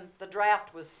 back then, the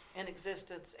draft was in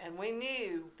existence, and we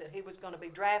knew that he was going to be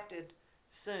drafted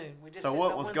soon. We just So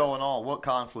what was going on? What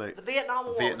conflict? The Vietnam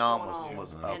War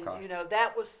was going on. okay. And,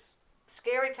 that was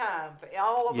scary time for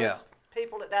all of us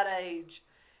people at that age,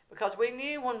 because we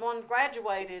knew when one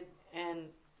graduated and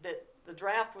that the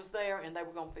draft was there and they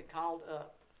were going to be called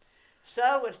up.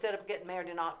 So instead of getting married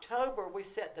in October, we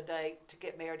set the date to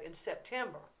get married in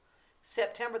September.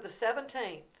 September the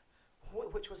 17th,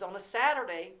 which was on a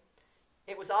Saturday.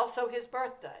 It was also his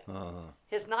birthday,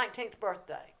 his 19th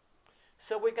birthday.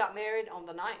 So we got married on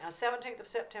the 17th of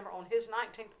September on his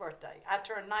 19th birthday. I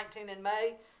turned 19 in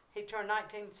May. He turned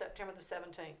 19 September the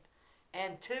 17th.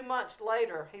 And 2 months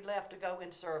later, he left to go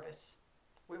in service.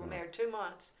 We were married 2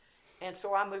 months. And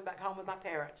so I moved back home with my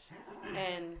parents.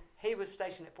 And he was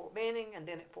stationed at Fort Benning and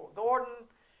then at Fort Gordon.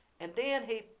 And then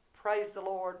he, praise the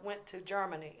Lord, went to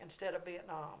Germany instead of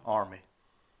Vietnam. Army.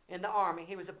 In the Army.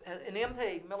 He was an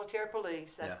MP, military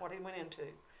police. That's what he went into.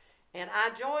 And I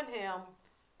joined him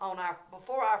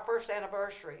before our first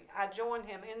anniversary. I joined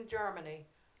him in Germany.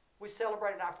 We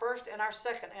celebrated our first and our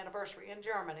second anniversary in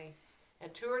Germany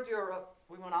and toured Europe.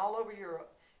 We went all over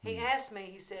Europe. He asked me,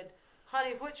 he said,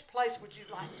 honey, which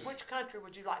country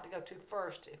would you like to go to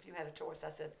first if you had a choice? I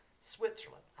said,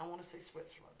 Switzerland. I want to see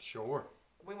Switzerland. Sure.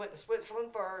 We went to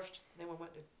Switzerland first, then we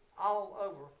went to all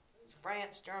over.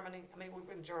 France, Germany. We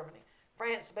were in Germany.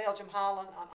 France, Belgium, Holland,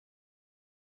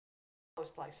 those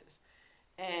places.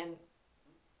 And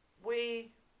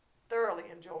we thoroughly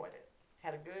enjoyed it.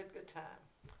 Had a good time.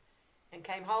 And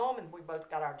came home, and we both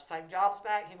got our same jobs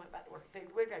back. He went back to work at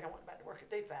Piggly Wiggly. I went back to work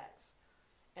at DFAX.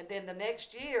 And then the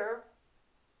next year,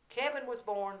 Kevin was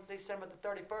born December the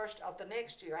 31st of the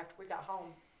next year after we got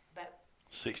home.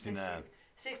 69.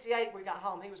 68 we got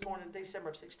home. He was born in December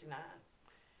of 69.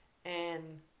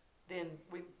 And then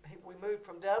we moved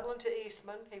from Dublin to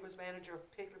Eastman. He was manager of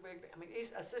Piggly Wiggly.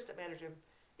 Assistant manager of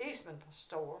Eastman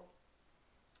store.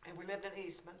 And we lived in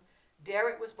Eastman.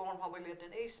 Derek was born while we lived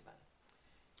in Eastman.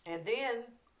 And then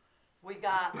we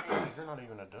got... You're not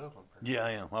even a Dublin person. Yeah,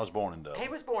 I am. I was born in Dublin. He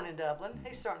was born in Dublin.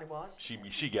 He certainly was.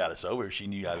 She got us over. She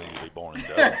knew I didn't be born in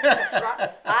Dublin. That's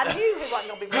right. I knew he wasn't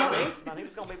going to be born in Eastman. He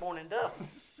was going to be born in Dublin.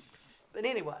 But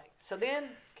anyway, so then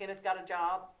Kenneth got a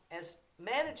job as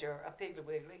manager of Piggly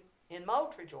Wiggly in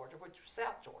Moultrie, Georgia, which was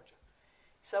South Georgia.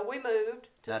 So we moved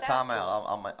to South Time Georgia.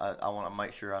 out. I want to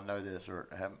make sure I know this, or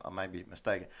I may be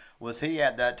mistaken. Was he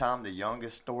at that time the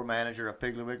youngest store manager of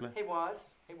Piggly Wiggly? He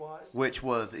was. Which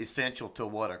was essential to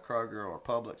what a Kroger or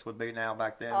Publix would be now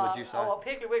back then, would you say? Oh,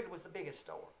 Piggly Wiggly was the biggest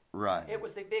store. Right. It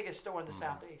was the biggest store in the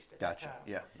Southeast at that time.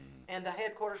 Yeah. And the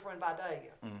headquarters were in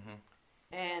Vidalia.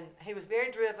 And he was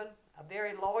very driven, a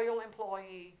very loyal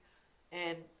employee,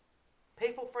 and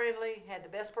people-friendly, had the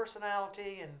best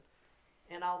personality, and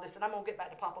all this. And I'm going to get back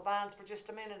to Papa Vines for just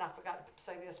a minute. I forgot to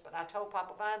say this, but I told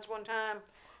Papa Vines one time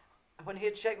when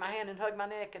he'd shake my hand and hug my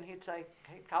neck, and he'd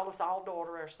call us all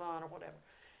daughter or son or whatever.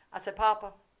 I said,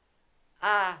 Papa,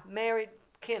 I married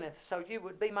Kenneth, so you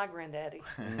would be my granddaddy.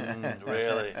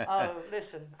 Really? Oh,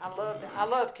 listen, I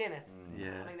loved Kenneth.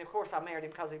 Yeah. Of course I married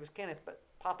him because he was Kenneth, but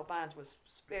Papa Vines was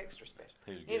extra special.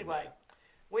 He was a good Anyway, man.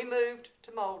 we moved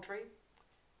to Moultrie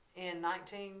in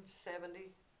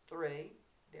 1973.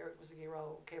 Derek was a year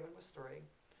old. Kevin was 3.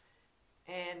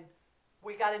 And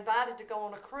we got invited to go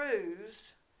on a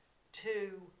cruise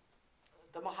to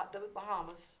the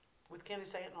Bahamas with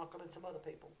Kenny's aunt and uncle and some other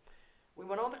people. We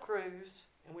went on the cruise,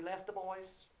 and we left the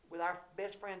boys with our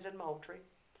best friends in Moultrie.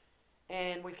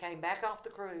 And we came back off the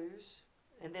cruise.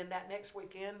 And then that next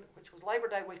weekend, which was Labor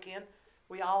Day weekend,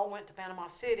 we all went to Panama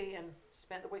City and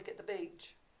spent the week at the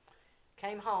beach.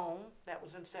 Came home. That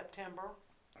was in September.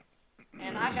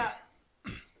 And I got...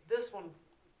 This one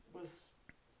was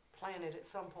planted at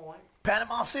some point.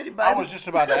 Panama City, baby. I was just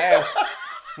about to ask.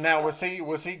 Now, was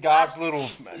he God's little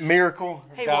miracle?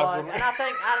 He God's was, and I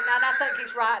think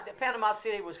he's right that Panama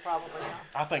City was probably.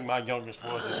 I think my youngest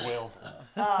was as well.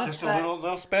 Just a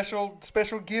little special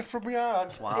gift from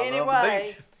God.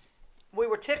 Anyway, we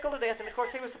were tickled to death, and of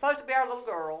course he was supposed to be our little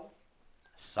girl.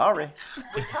 Sorry.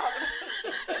 We talked.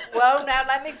 Well, now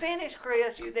let me finish,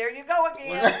 Chris. There you go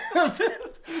again.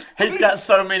 He's got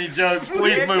so many jokes.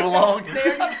 Please move along.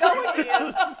 There you go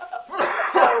again.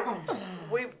 So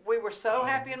we were were so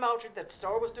happy in Moultrie that the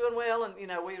store was doing well, and,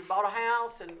 we had bought a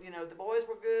house, and, the boys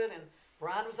were good, and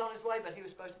Brian was on his way, but he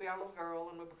was supposed to be our little girl,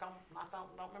 and I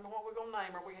don't remember what we were going to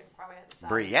name her. We probably hadn't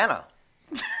decided. Brianna.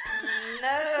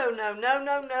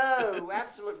 No,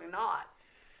 absolutely not.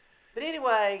 But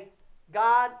anyway,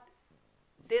 God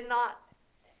did not,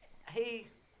 he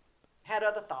had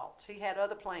other thoughts. He had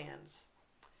other plans.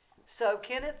 So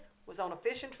Kenneth was on a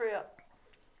fishing trip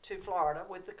to Florida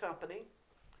with the company,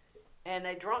 and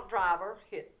a drunk driver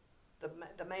hit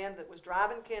the man that was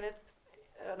driving Kenneth,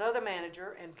 another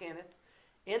manager and Kenneth,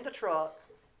 in the truck,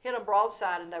 hit them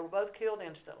broadside, and they were both killed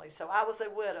instantly. So I was a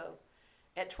widow.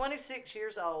 At 26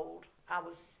 years old,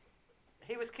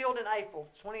 he was killed in April,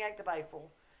 28th of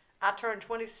April. I turned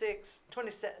 26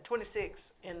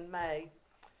 in May,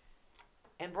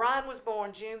 and Brian was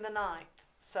born June the 9th.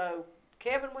 So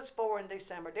Kevin was 4 in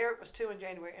December, Derek was 2 in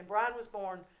January, and Brian was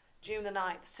born June the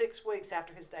 9th, 6 weeks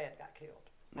after his dad got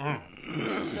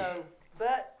killed. So,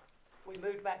 but we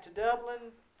moved back to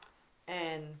Dublin,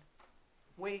 and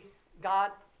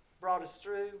God brought us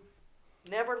through.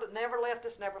 Never left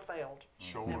us, never failed.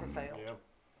 Sure. Never failed. Yeah.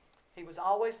 He was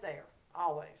always there,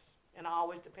 always. And I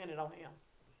always depended on him.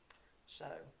 So,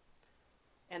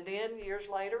 and then years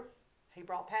later, he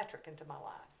brought Patrick into my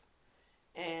life.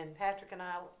 And Patrick and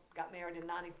I got married in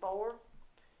 94.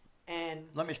 And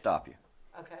Let me stop you.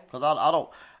 okay. Because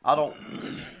I don't,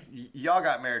 y'all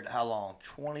got married how long?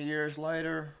 20 years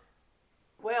later?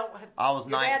 Well, I was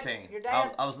your dad- 19. your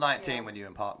dad, I was 19 yeah. when you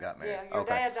and Pop got married. Yeah, your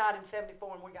dad died in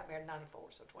 74 and we got married in 94,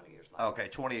 so 20 years later. Okay,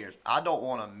 20 years. I don't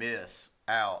want to miss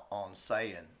out on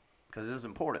saying, because this is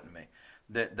important to me,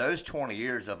 that those 20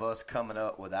 years of us coming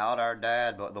up without our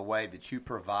dad, but the way that you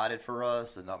provided for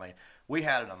us, and I mean, we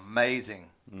had an amazing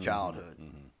childhood.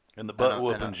 And the butt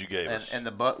whoopings you gave us. And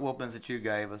the butt whoopings that you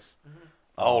gave us.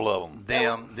 All of them.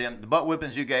 The butt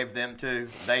whippings you gave them too,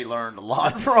 they learned a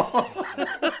lot from.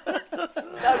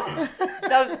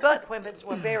 Those butt whippings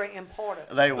were very important.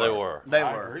 They were. I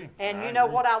agree. And you know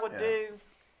what I would do?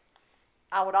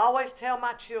 I would always tell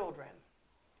my children,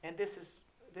 and this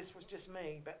was just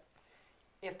me, but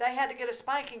if they had to get a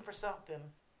spanking for something,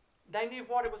 they knew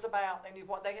what it was about. They knew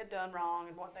what they had done wrong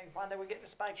and why they were getting a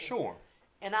spanking. Sure.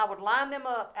 And I would line them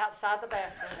up outside the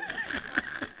bathroom.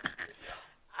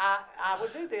 I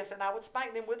would do this, and I would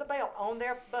spank them with a belt on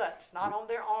their butts, not on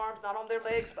their arms, not on their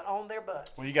legs, but on their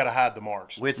butts. Well, you got to hide the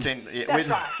marks. We'd send, That's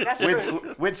right. That's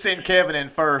true. We'd send Kevin in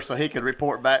first so he could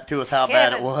report back to us how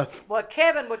bad it was. Well,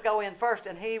 Kevin would go in first,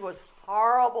 and he was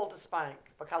horrible to spank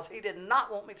because he did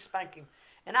not want me to spank him.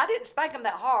 And I didn't spank him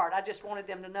that hard. I just wanted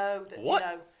them to know that,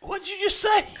 What? What'd you just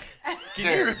say?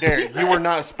 Derek, you were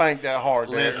not spanked that hard.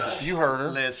 Derek. Listen. You heard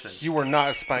her. Listen. You were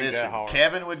not spanked that hard.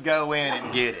 Kevin would go in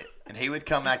and get it, and he would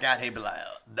come back out and he'd be like,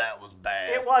 oh, that was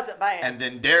bad. It wasn't bad. And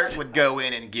then Derek would go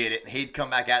in and get it, and he'd come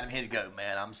back out and he'd go,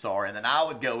 man, I'm sorry. And then I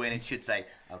would go in and she'd say,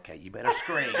 okay, you better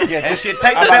scream. Yeah, and just- she'd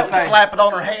take I the was belt about to and say- slap it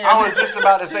on her hand. I was just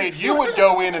about to say, you would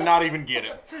go in and not even get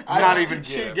it. Not even get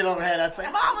She'd it. get on her head. I'd say,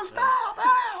 Mama, stop.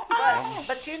 Ow, ow.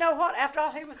 But you know what? After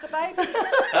all, he was the baby.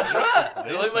 That's right.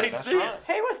 It only made That's sense.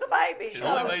 He was the baby. It So.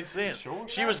 only made sense. Sure.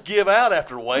 She was give out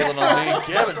after wailing on me and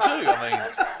Kevin too. I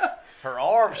mean, her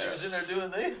arm, she was in there doing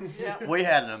this. Yeah. We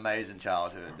had an amazing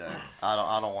childhood, though. I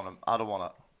don't want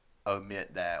to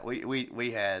omit that.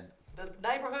 We had The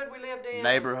neighborhood we lived in.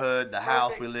 neighborhood, the was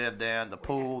house perfect. we lived in, the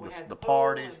pool, we had the the pool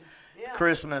parties, and- yeah.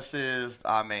 Christmases.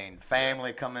 I mean,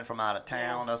 family coming from out of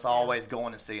town. Us always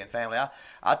going and seeing family.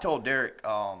 I told Derek,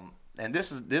 and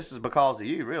this is because of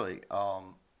you, really.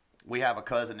 We have a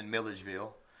cousin in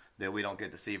Milledgeville that we don't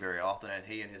get to see very often, and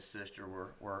he and his sister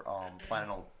were planning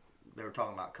on. They were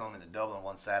talking about coming to Dublin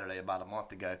one Saturday about a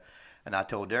month ago. And I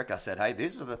told Derek, I said, hey,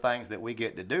 these are the things that we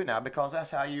get to do now because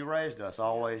that's how you raised us,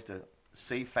 always to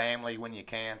see family when you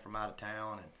can from out of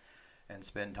town and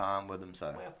spend time with them.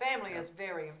 So, Well, family is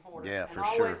very important. Yeah, and for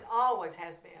always, sure. always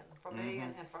has been for me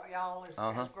and for y'all as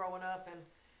growing up.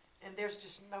 And there's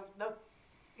just no,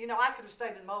 I could have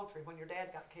stayed in Moultrie when your dad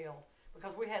got killed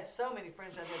because we had so many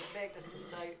friends out there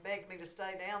that begged me to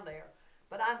stay down there.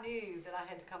 But I knew that I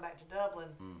had to come back to Dublin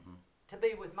to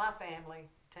be with my family,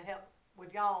 to help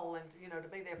with y'all, and to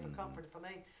be there for comfort for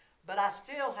me. But I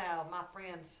still have my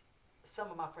friends,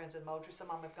 some of my friends in Moultrie. Some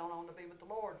of them have gone on to be with the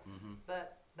Lord.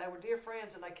 But they were dear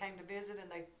friends, and they came to visit, and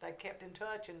they kept in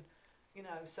touch, and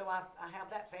so I have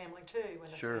that family too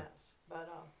in a sense. But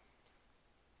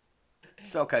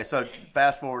it's okay. So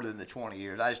fast forward in the 20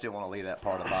 years. I just didn't want to leave that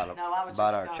part about No, I was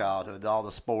about just, our childhood, all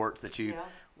the sports that you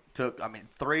took. I mean,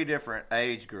 3 different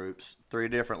age groups, 3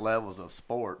 different levels of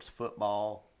sports: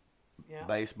 football,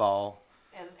 baseball,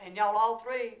 and y'all all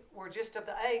three were just of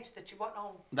the age that you wasn't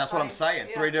on. That's what I'm saying.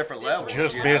 3 different levels.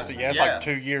 Just missed it. Yeah, it's like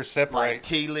 2 years separate. Like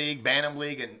T-League, Bantam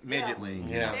League, and Midget League.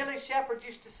 Yeah. Billy Shepard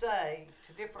used to say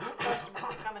to different customers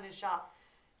that come in his shop,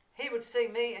 he would see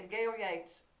me and Gail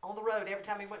Yates on the road every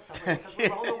time he went somewhere because we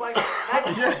were on the way back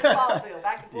and forth to the ball field,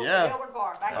 back and forth to Melbourne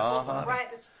Park, back and forth to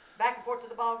practice, back and forth to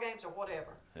the ball games or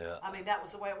whatever. Yeah. I mean, that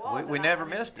was the way it was. We never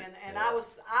missed it. And I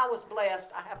was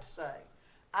blessed, I have to say.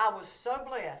 I was so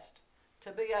blessed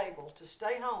to be able to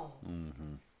stay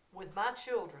home with my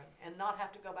children and not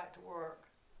have to go back to work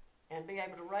and be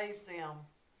able to raise them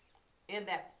in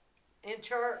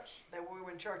church. That we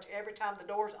were in church every time the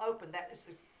doors opened. That is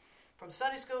from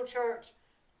Sunday school church.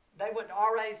 They went to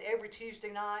RA's every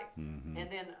Tuesday night, and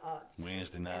then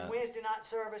Wednesday night. and Wednesday night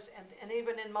service, and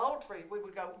even in Moultrie, we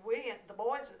would go. We and the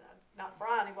boys, not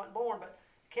Brian, he wasn't born, but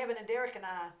Kevin and Derek and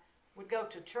I would go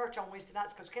to church on Wednesday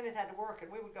nights because Kenneth had to work,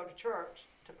 and we would go to church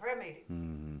to prayer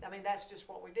meeting. I mean, that's just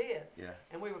what we did. Yeah.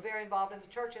 And we were very involved in the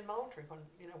church in Moultrie when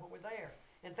we're there.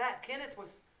 In fact, Kenneth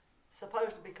was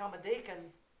supposed to become a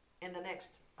deacon in the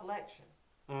next election,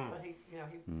 but he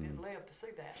didn't live to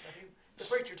see that. But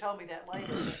the preacher told me that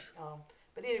later.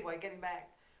 But anyway, getting back,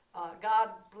 God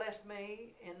blessed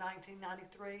me in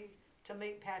 1993 to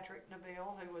meet Patrick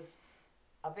Neville, who was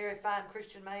a very fine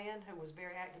Christian man who was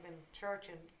very active in church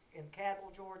in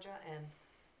Cadwell, Georgia, and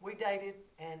we dated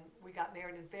and we got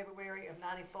married in February of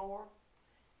 '94,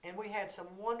 and we had some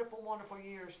wonderful, wonderful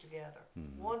years together.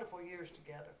 Wonderful years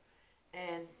together,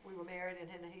 and we were married, and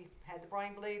then he had the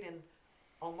brain bleed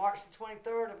on March the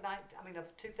 23rd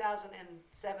of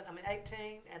 2007.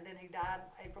 18, and then he died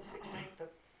April 16th of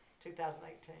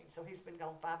 2018. So he's been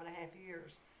gone 5.5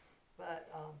 years,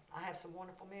 but I have some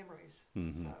wonderful memories.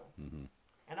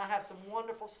 And I have some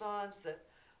wonderful sons that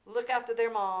look after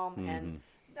their mom and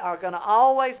are going to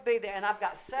always be there. And I've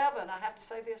got 7. I have to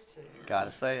say this too. Got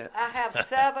to say it. I have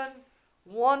 7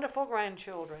 wonderful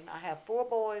grandchildren. I have 4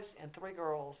 boys and 3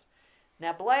 girls.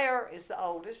 Now Blair is the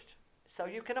oldest, so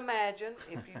you can imagine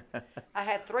I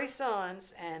had 3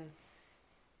 sons, and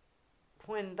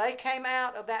when they came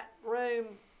out of that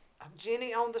room,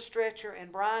 Jenny on the stretcher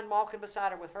and Brian walking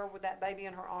beside her with that baby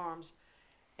in her arms.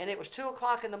 And it was 2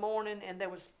 o'clock in the morning, and there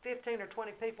was 15 or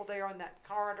 20 people there in that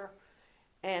corridor.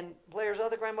 And Blair's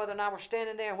other grandmother and I were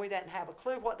standing there, and we didn't have a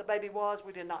clue what the baby was.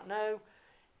 We did not know.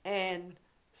 And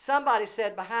somebody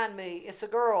said behind me, "It's a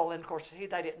girl." And, of course, they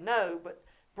didn't know. But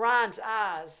Brian's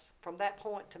eyes, from that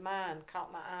point to mine,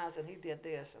 caught my eyes, and he did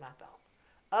this. And I thought,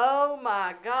 oh,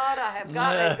 my God, I have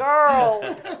got a girl.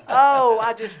 Oh,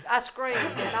 I screamed,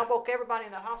 and I woke everybody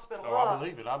in the hospital up. I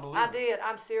believe it. I did.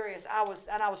 I'm serious. I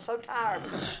was so tired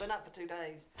because I've been up for 2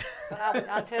 days. But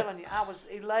I'm telling you, I was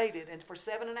elated. And for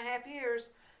 7.5 years,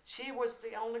 she was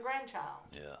the only grandchild.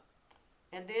 Yeah.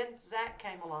 And then Zach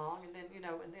came along, and then,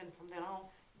 and then from then on,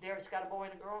 Derek's got a boy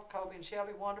and a girl, Kobe and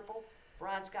Shelby, wonderful.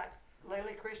 Brian's got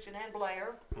Lily, Christian, and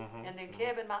Blair. And then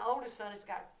Kevin, my oldest son, has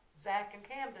got Zach and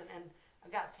Camden. And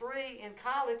I've got 3 in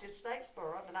college at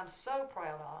Statesboro that I'm so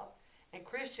proud of. And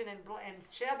Christian and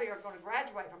Shelby are going to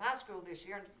graduate from high school this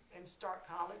year and start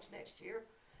college next year.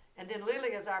 And then Lily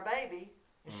is our baby,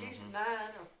 and she's 9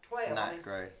 or 12. Ninth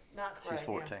grade. She's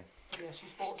 14. Yeah,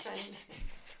 she's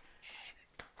 14.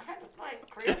 I had to think,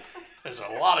 Chris. There's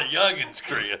a lot of youngins,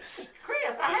 Chris.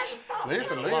 Chris, I had to stop.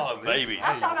 Listen. A lot of babies.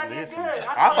 I thought I did good.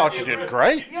 I thought you did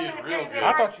great. You want me to tell you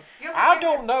their I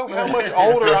don't know how much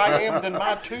older I am than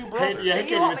my 2 brothers. He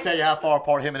can't even tell you how far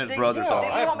apart him and his brothers Do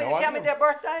are. you want me to tell me their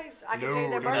birthdays? I can tell you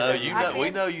their No, birthdays. We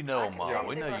know you know them, Mom.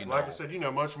 We know you know Like I them. said, you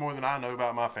know much more than I know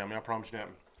about my family. I promise you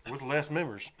that. With less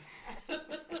members.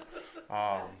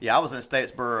 Yeah, I was in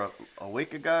Statesboro a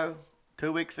week ago,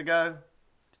 2 weeks ago.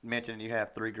 Mentioned you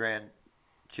have 3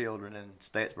 grandchildren in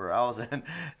Statesboro. I was in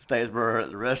Statesboro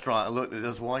at the restaurant and looked at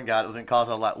this one guy that was in college.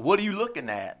 I was like, "What are you looking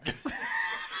at?"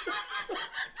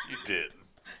 You did.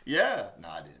 Yeah. No,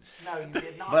 I didn't. No, you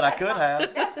did not. But I could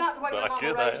have. That's not the way your I mama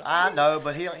could raised you. I know,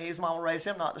 but his mama raised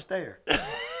him not to stare.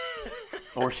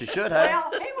 Or she should have.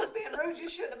 Well, he was being rude. You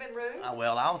shouldn't have been rude.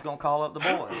 Well, I was going to call up the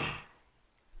boys.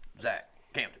 Zach,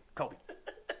 Camden, Kobe.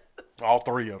 All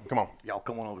 3 of them. Come on. Y'all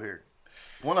come on over here.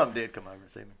 One of them did come over and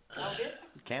see me. Oh, did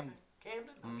he? Camden. Camden?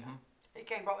 Okay. He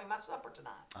came and brought me my supper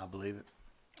tonight. I believe it.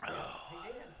 He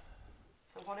did.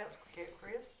 So what else,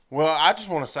 Chris? Well, I just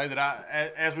want to say that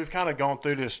as we've kind of gone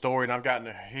through this story and I've gotten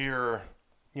to hear,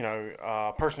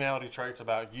 personality traits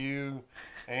about you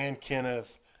and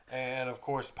Kenneth and, of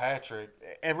course, Patrick,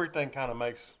 everything kind of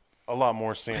makes a lot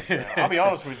more sense now. I'll be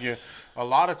honest with you. A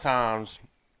lot of times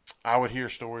I would hear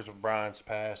stories of Brian's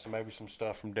past and maybe some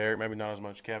stuff from Derek, maybe not as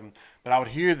much Kevin, but I would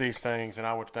hear these things and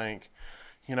I would think,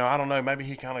 I don't know. Maybe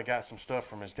he kind of got some stuff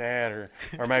from his dad,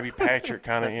 or maybe Patrick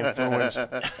kind of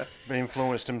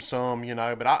influenced him some,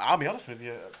 But I'll be honest with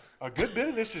you, a good bit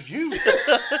of this is you.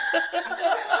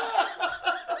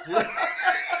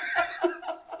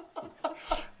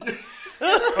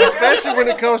 Especially when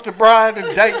it comes to Brian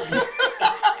and Dayton.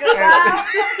 Goodbye.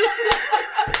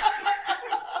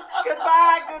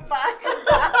 goodbye.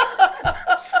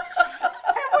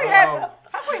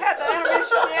 Have we had the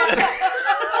intermission yet?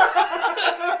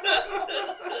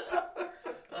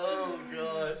 Oh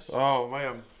gosh. Oh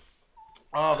man.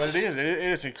 Oh, but it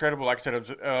is incredible. Like I said, it's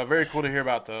very cool to hear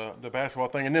about the basketball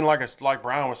thing, and then like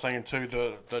Brian was saying too,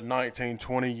 the 19,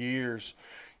 20 years,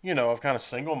 of kind of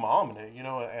single momming it,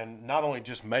 and not only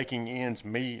just making ends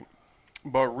meet,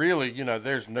 but really,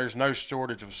 there's no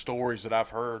shortage of stories that I've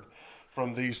heard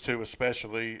from these two,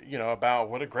 especially, about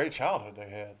what a great childhood they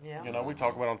had. Yeah. We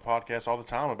talk about on the podcast all the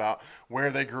time about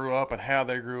where they grew up and how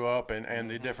they grew up and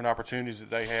the different opportunities that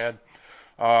they had.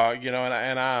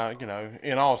 And I,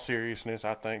 in all seriousness,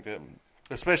 I think that,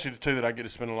 especially the two that I get to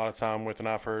spend a lot of time with, and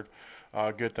I've heard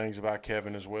good things about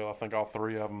Kevin as well. I think all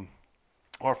three of them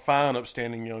are fine,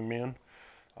 upstanding young men,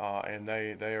 and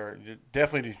they are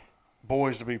definitely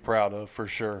boys to be proud of, for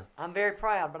sure. I'm very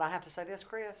proud, but I have to say this,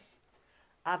 Chris.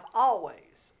 I've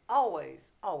always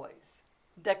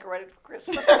decorated for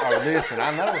Christmas. Oh, listen, I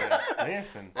know that.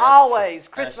 Listen. Always.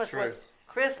 Christmas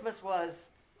was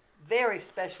very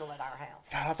special at our house.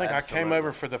 God, I think Absolutely. I came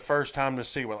over for the first time to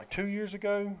see, 2 years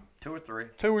ago? 2 or 3.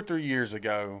 2 or 3 years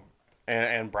ago.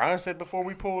 And Brian said before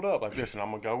we pulled up, listen, I'm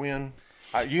going to go in.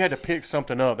 You had to pick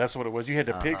something up. That's what it was. You had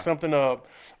to pick something up.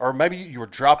 Or maybe you were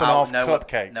dropping off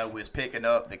cupcakes. No, we was picking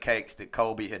up the cakes that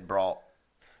Colby had brought.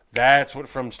 That's what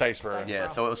from Statesboro. Yeah,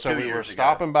 so it was 2 So years we were ago.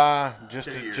 stopping by just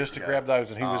to ago. grab those,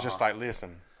 and he was just like,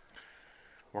 "Listen,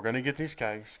 we're going to get these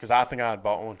cakes," because I think I had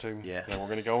bought one too. Yeah. And we're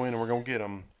going to go in and we're going to get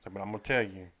them. But I'm going to tell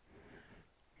you,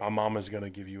 my mama's going to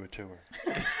give you a tour.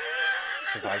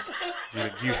 She's like,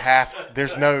 you have.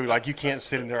 There's no you can't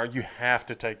sit in there. You have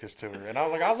to take this tour. And I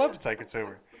was like, I'd love to take a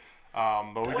tour.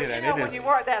 But we did, and it when is. you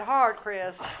work that hard,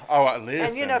 Chris, Oh,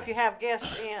 listen. and if you have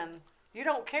guests in, you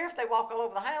don't care if they walk all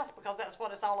over the house because that's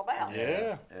what it's all about.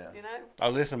 Yeah. Yeah.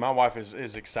 Listen, my wife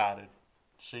is excited.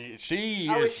 She Is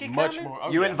is she much coming? more.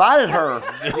 Oh, You yeah. invited her.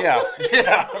 Yeah.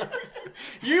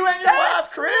 You and your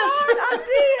wife, Chris. I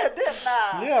did, didn't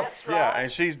I? Yeah, That's right. yeah,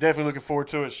 and she's definitely looking forward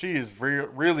to it. She is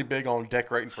really big on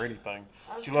decorating for anything.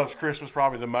 She loves Christmas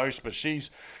probably the most, but she's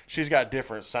got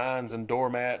different signs and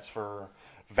doormats for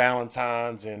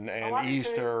Valentine's and I do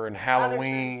Easter too. and I do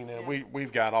Halloween, too, and yeah.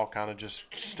 we've got all kind of just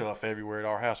stuff everywhere at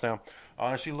our house now.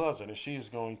 And she loves it, and she is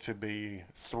going to be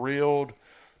thrilled,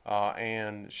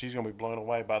 and she's going to be blown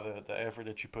away by the effort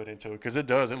that you put into it, because it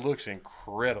looks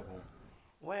incredible.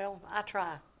 Well, I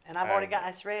try, and I've already got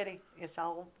this ready. It's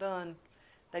all done.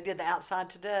 They did the outside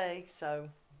today, so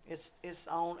it's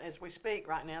on as we speak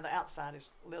right now. The outside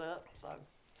is lit up, so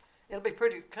it'll be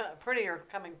prettier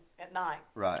coming at night.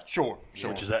 Right. Sure.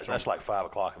 Which is that's like 5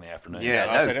 o'clock in the afternoon. Yeah,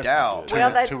 I say no that's doubt. two-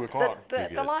 Well, 2 o'clock. The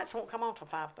good. lights won't come on till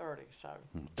 5:30, so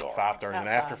 5:30, and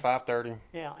after 5:30.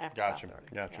 yeah, after Gotcha.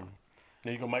 5:30. Gotcha. Yeah.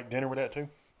 Now you gonna make dinner with that too?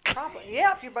 Probably,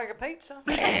 yeah. If you bring a pizza,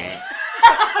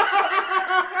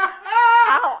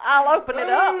 I'll open it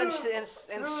up and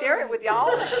share it with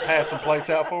y'all. Pass some plates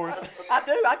out for us. I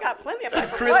do. I got plenty of paper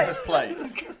Christmas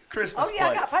plates. plates. Christmas Oh yeah,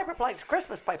 I plates. got paper plates,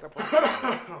 Christmas paper plates.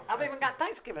 I've even got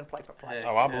Thanksgiving paper plates.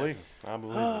 Oh, I believe it. I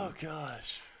believe it. Oh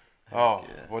gosh. Oh,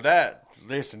 well,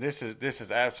 listen, this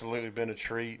has absolutely been a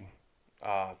treat.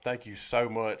 Thank you so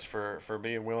much for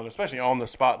being willing, especially on the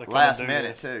spot to come Last and do minute,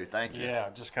 this. too. Thank you. Yeah,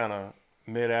 just kind of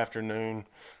mid-afternoon.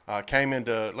 Came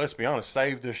into, let's be honest,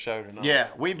 saved this show tonight. Yeah,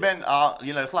 we've been,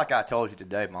 it's like I told you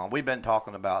today, Mom. We've been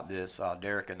talking about this,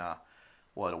 Derek and I,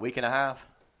 a week and a half?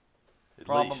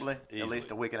 Probably. At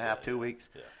least a week and a half, 2 weeks.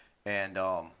 Yeah. And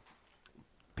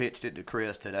pitched it to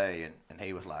Chris today, and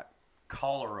he was like,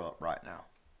 call her up right now.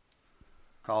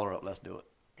 Call her up. Let's do it.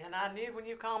 And I knew when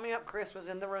you called me up, Chris was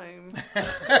in the room.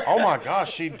 Oh, my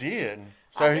gosh, she did.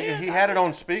 So I he did, had it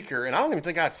on speaker, and I don't even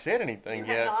think I'd said anything You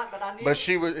had yet. not, but I knew. But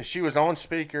she was on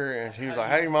speaker, and she was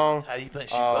like, "Hey, Mom." How do you think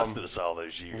she busted us all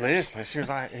those years? Listen, he was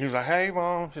like, "Hey,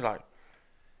 Mom." She's like,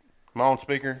 "I'm on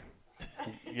speaker."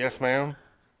 Yes, ma'am.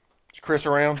 Is Chris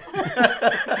around?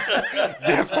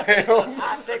 Yes, ma'am.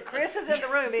 I said, Chris is in the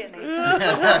room, isn't he?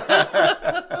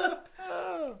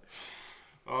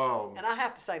 Oh, And I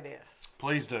have to say this.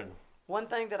 please do. One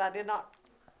thing that I did not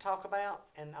talk about,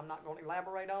 and I'm not going to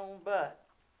elaborate on, but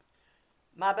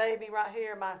my baby right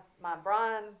here, my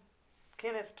Brian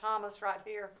Kenneth Thomas right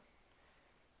here,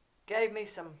 gave me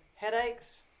some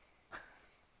headaches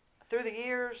through the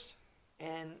years,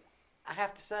 and I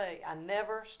have to say, I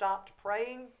never stopped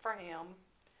praying for him,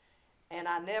 and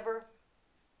I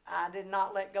did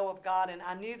not let go of God, and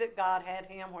I knew that God had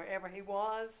him wherever he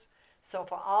was. So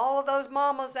for all of those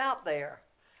mamas out there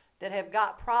that have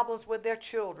got problems with their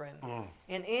children,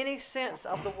 in any sense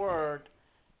of the word,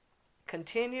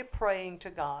 continue praying to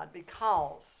God,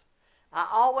 because I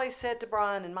always said to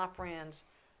Brian and my friends,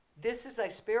 this is a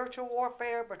spiritual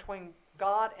warfare between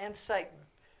God and Satan.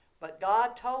 But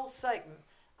God told Satan,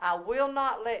 I will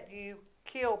not let you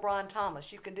kill Brian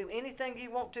Thomas. You can do anything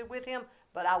you want to with him,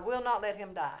 but I will not let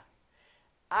him die.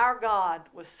 Our God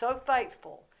was so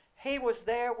faithful. He was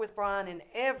there with Brian in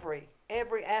every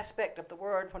aspect of the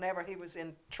word. Whenever he was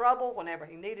in trouble, whenever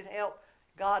he needed help,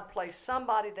 God placed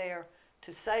somebody there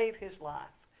to save his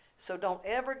life. So don't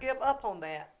ever give up on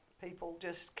that, people.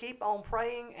 Just keep on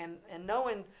praying and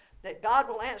knowing that God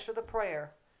will answer the prayer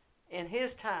in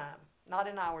his time, not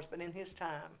in ours, but in his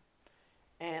time.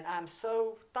 And I'm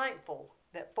so thankful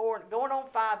that going on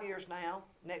 5 years now,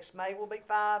 next May will be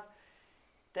 5,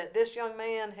 that this young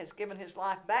man has given his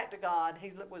life back to God.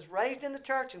 He was raised in the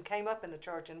church and came up in the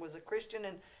church and was a Christian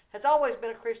and has always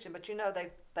been a Christian, but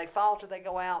they falter, they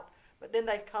go out, but then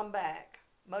they come back.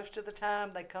 Most of the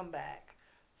time they come back.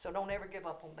 So don't ever give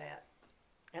up on that.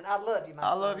 And I love you, my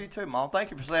son. I love you too, Mom.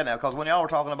 Thank you for saying that, because when y'all were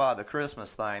talking about the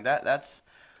Christmas thing, that's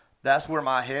where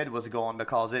my head was going,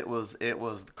 because it was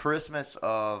Christmas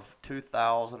of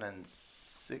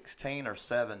 2016 or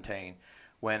 17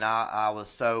 when I was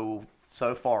so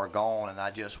far gone, and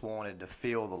I just wanted to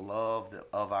feel the love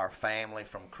of our family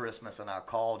from Christmas. And I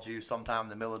called you sometime in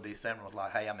the middle of December and was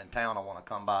like, hey, I'm in town, I want to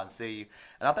come by and see you.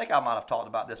 And I think I might have talked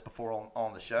about this before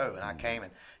on the show, and I came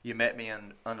and you met me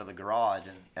under the garage,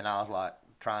 and I was like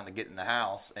trying to get in the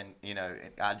house, and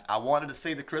I wanted to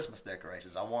see the Christmas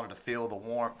decorations. I wanted to feel the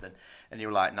warmth, and you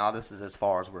were like, no, this is as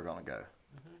far as we're going to go.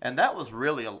 And that was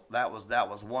really that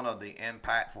was one of the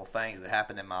impactful things that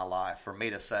happened in my life, for me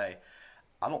to say,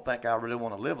 I don't think I really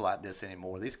want to live like this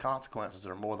anymore. These consequences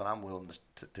are more than I'm willing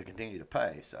to continue to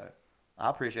pay. So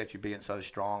I appreciate you being so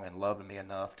strong and loving me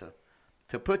enough to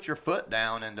put your foot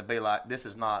down and to be like, this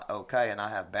is not okay, and I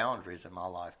have boundaries in my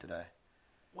life today.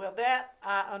 Well, that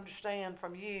I understand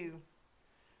from you.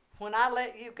 When I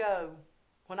let you go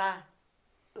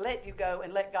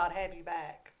and let God have you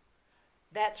back,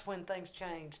 that's when things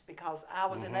changed, because I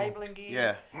was enabling you.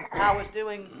 Yeah. I was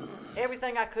doing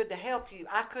everything I could to help you.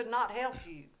 I could not help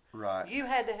you. Right. You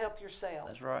had to help yourself.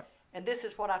 That's right. And this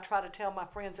is what I try to tell my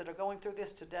friends that are going through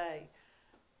this today.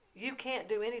 You can't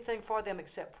do anything for them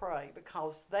except pray,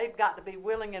 because they've got to be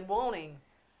willing and wanting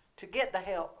to get the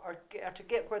help or to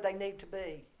get where they need to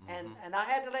be. And I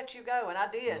had to let you go, and I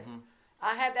did.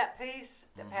 I had that peace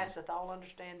that passeth all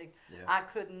understanding. Yeah.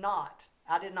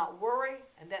 I did not worry,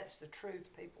 and that's the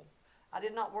truth, people. I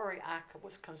did not worry. I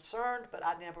was concerned, but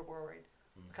I never worried.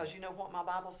 Because you know what my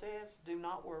Bible says? Do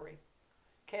not worry.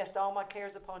 Cast all my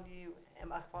cares upon you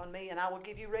and upon me, and I will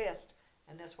give you rest.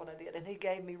 And that's what I did. And he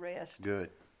gave me rest.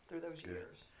 Good. Through those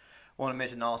years. I want to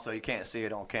mention also, you can't see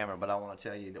it on camera, but I want to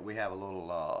tell you that we have a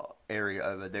little area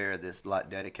over there that's like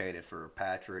dedicated for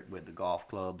Patrick with the golf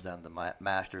clubs and the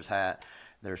master's hat.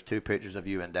 There's 2 pictures of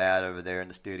you and Dad over there in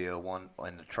the studio, one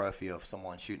in the trophy of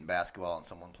someone shooting basketball and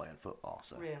someone playing football.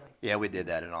 So Really? Yeah, we did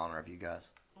that in honor of you guys.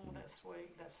 Oh, that's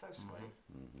sweet. That's so sweet.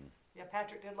 Yeah,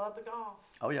 Patrick did love the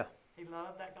golf. Oh, yeah. He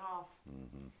loved that golf.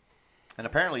 And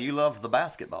apparently you loved the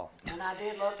basketball. And I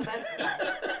did love the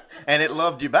basketball. And it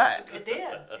loved you back. It did.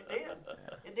 It did.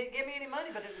 It didn't give me any money,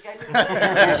 but it gave me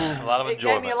a lot of It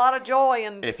enjoyment. gave me a lot of joy.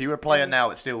 And If you were playing now,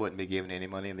 it still wouldn't be giving any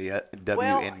money in the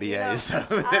WNBA. So I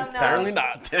know. Apparently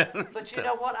not. But you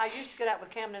know what? I used to get out with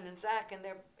Camden and Zach in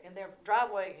their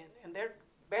driveway and their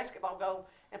basketball goal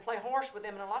and play horse with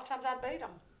them, and a lot of times I'd beat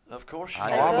them. Of course you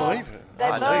I did. I love- believe it. They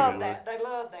I love believe that. it. They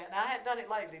love that. And I hadn't done it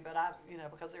lately, but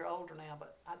because they're older now.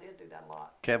 But I did do that a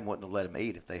lot. Kevin wouldn't have let him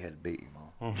eat if they had beat you,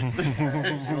 Mom. Probably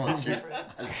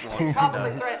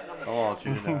threatened them. I want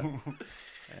you to know.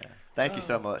 Yeah. Thank you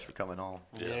so much for coming on.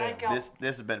 Thank y'all. This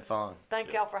has been fun.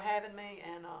 Thank y'all for having me,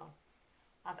 and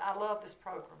I love this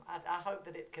program. I hope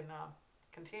that it can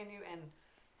continue, and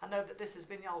I know that this has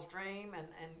been y'all's dream, and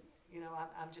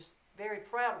I'm just very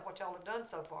proud of what y'all have done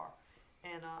so far,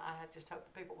 and I just hope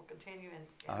the people will continue, and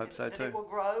I hope so, that too. it will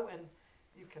grow, and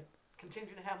you can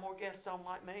continue to have more guests on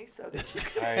like me, so that you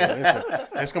can. Hey, listen,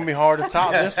 it's going to be hard to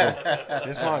top this one.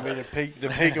 This might be the peak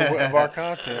of our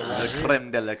content. Right The here.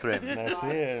 creme de la creme. That's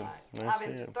it. Right. I've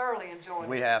been thoroughly enjoying it.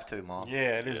 We have to, Mom.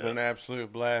 Yeah, it has been an absolute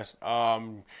blast.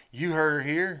 You heard her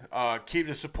here. Keep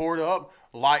the support up.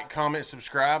 Like, comment,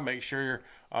 subscribe. Make sure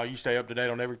you stay up to date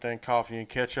on everything Coffee and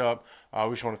Ketchup. We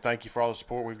just want to thank you for all the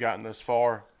support we've gotten thus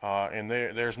far. And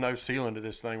there's no ceiling to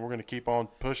this thing. We're going to keep on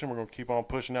pushing. We're going to keep on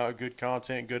pushing out good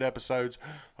content, good episodes.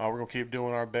 We're going to keep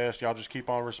doing our best. Y'all just keep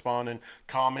on responding.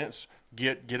 Comments.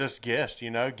 Get us guests,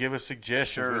 give us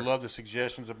suggestions. Sure. We love the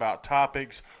suggestions about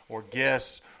topics or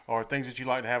guests or things that you'd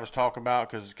like to have us talk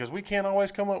about because we can't always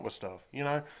come up with stuff,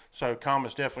 So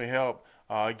comments definitely help.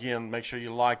 Again, make sure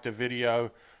you like the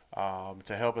video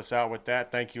to help us out with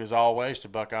that. Thank you, as always, to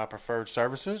Buckeye Preferred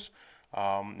Services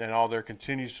and all their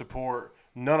continued support.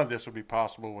 None of this would be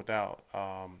possible without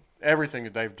everything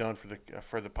that they've done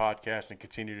for the podcast and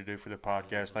continue to do for the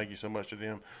podcast. Thank you so much to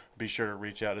them. Be sure to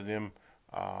reach out to them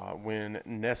when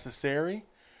necessary.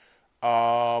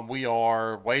 We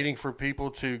are waiting for people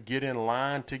to get in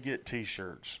line to get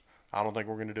T-shirts. I don't think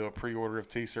we're going to do a pre-order of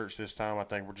T-shirts this time. I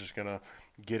think we're just going to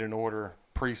get an order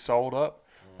pre-sold up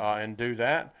and do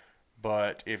that.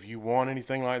 But if you want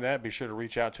anything like that, be sure to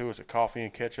reach out to us at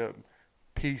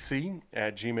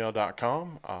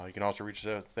coffeeandketchuppc@gmail.com. You can also reach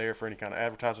us out there for any kind of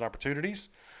advertising opportunities.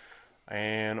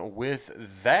 And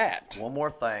with that, one more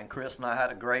thing. Chris and I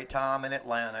had a great time in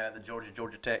Atlanta at the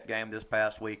Georgia Tech game this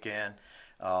past weekend.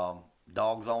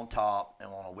 Dogs on top,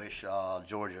 and want to wish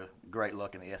Georgia great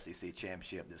luck in the SEC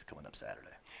championship this coming up Saturday.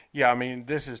 Yeah, I mean,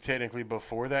 this is technically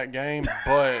before that game,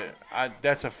 but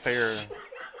that's a fair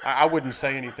 – I wouldn't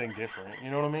say anything different. You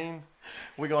know what I mean?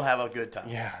 We're going to have a good time.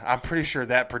 Yeah, I'm pretty sure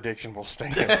that prediction will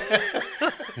stand. Pretty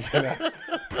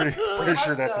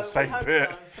sure that's a safe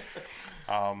bet.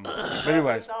 But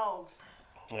anyways.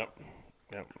 Yep.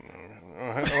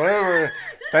 Whatever.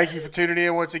 Thank you for tuning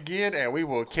in once again, and we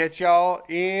will catch y'all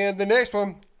in the next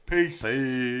one. Peace.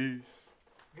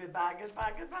 Goodbye.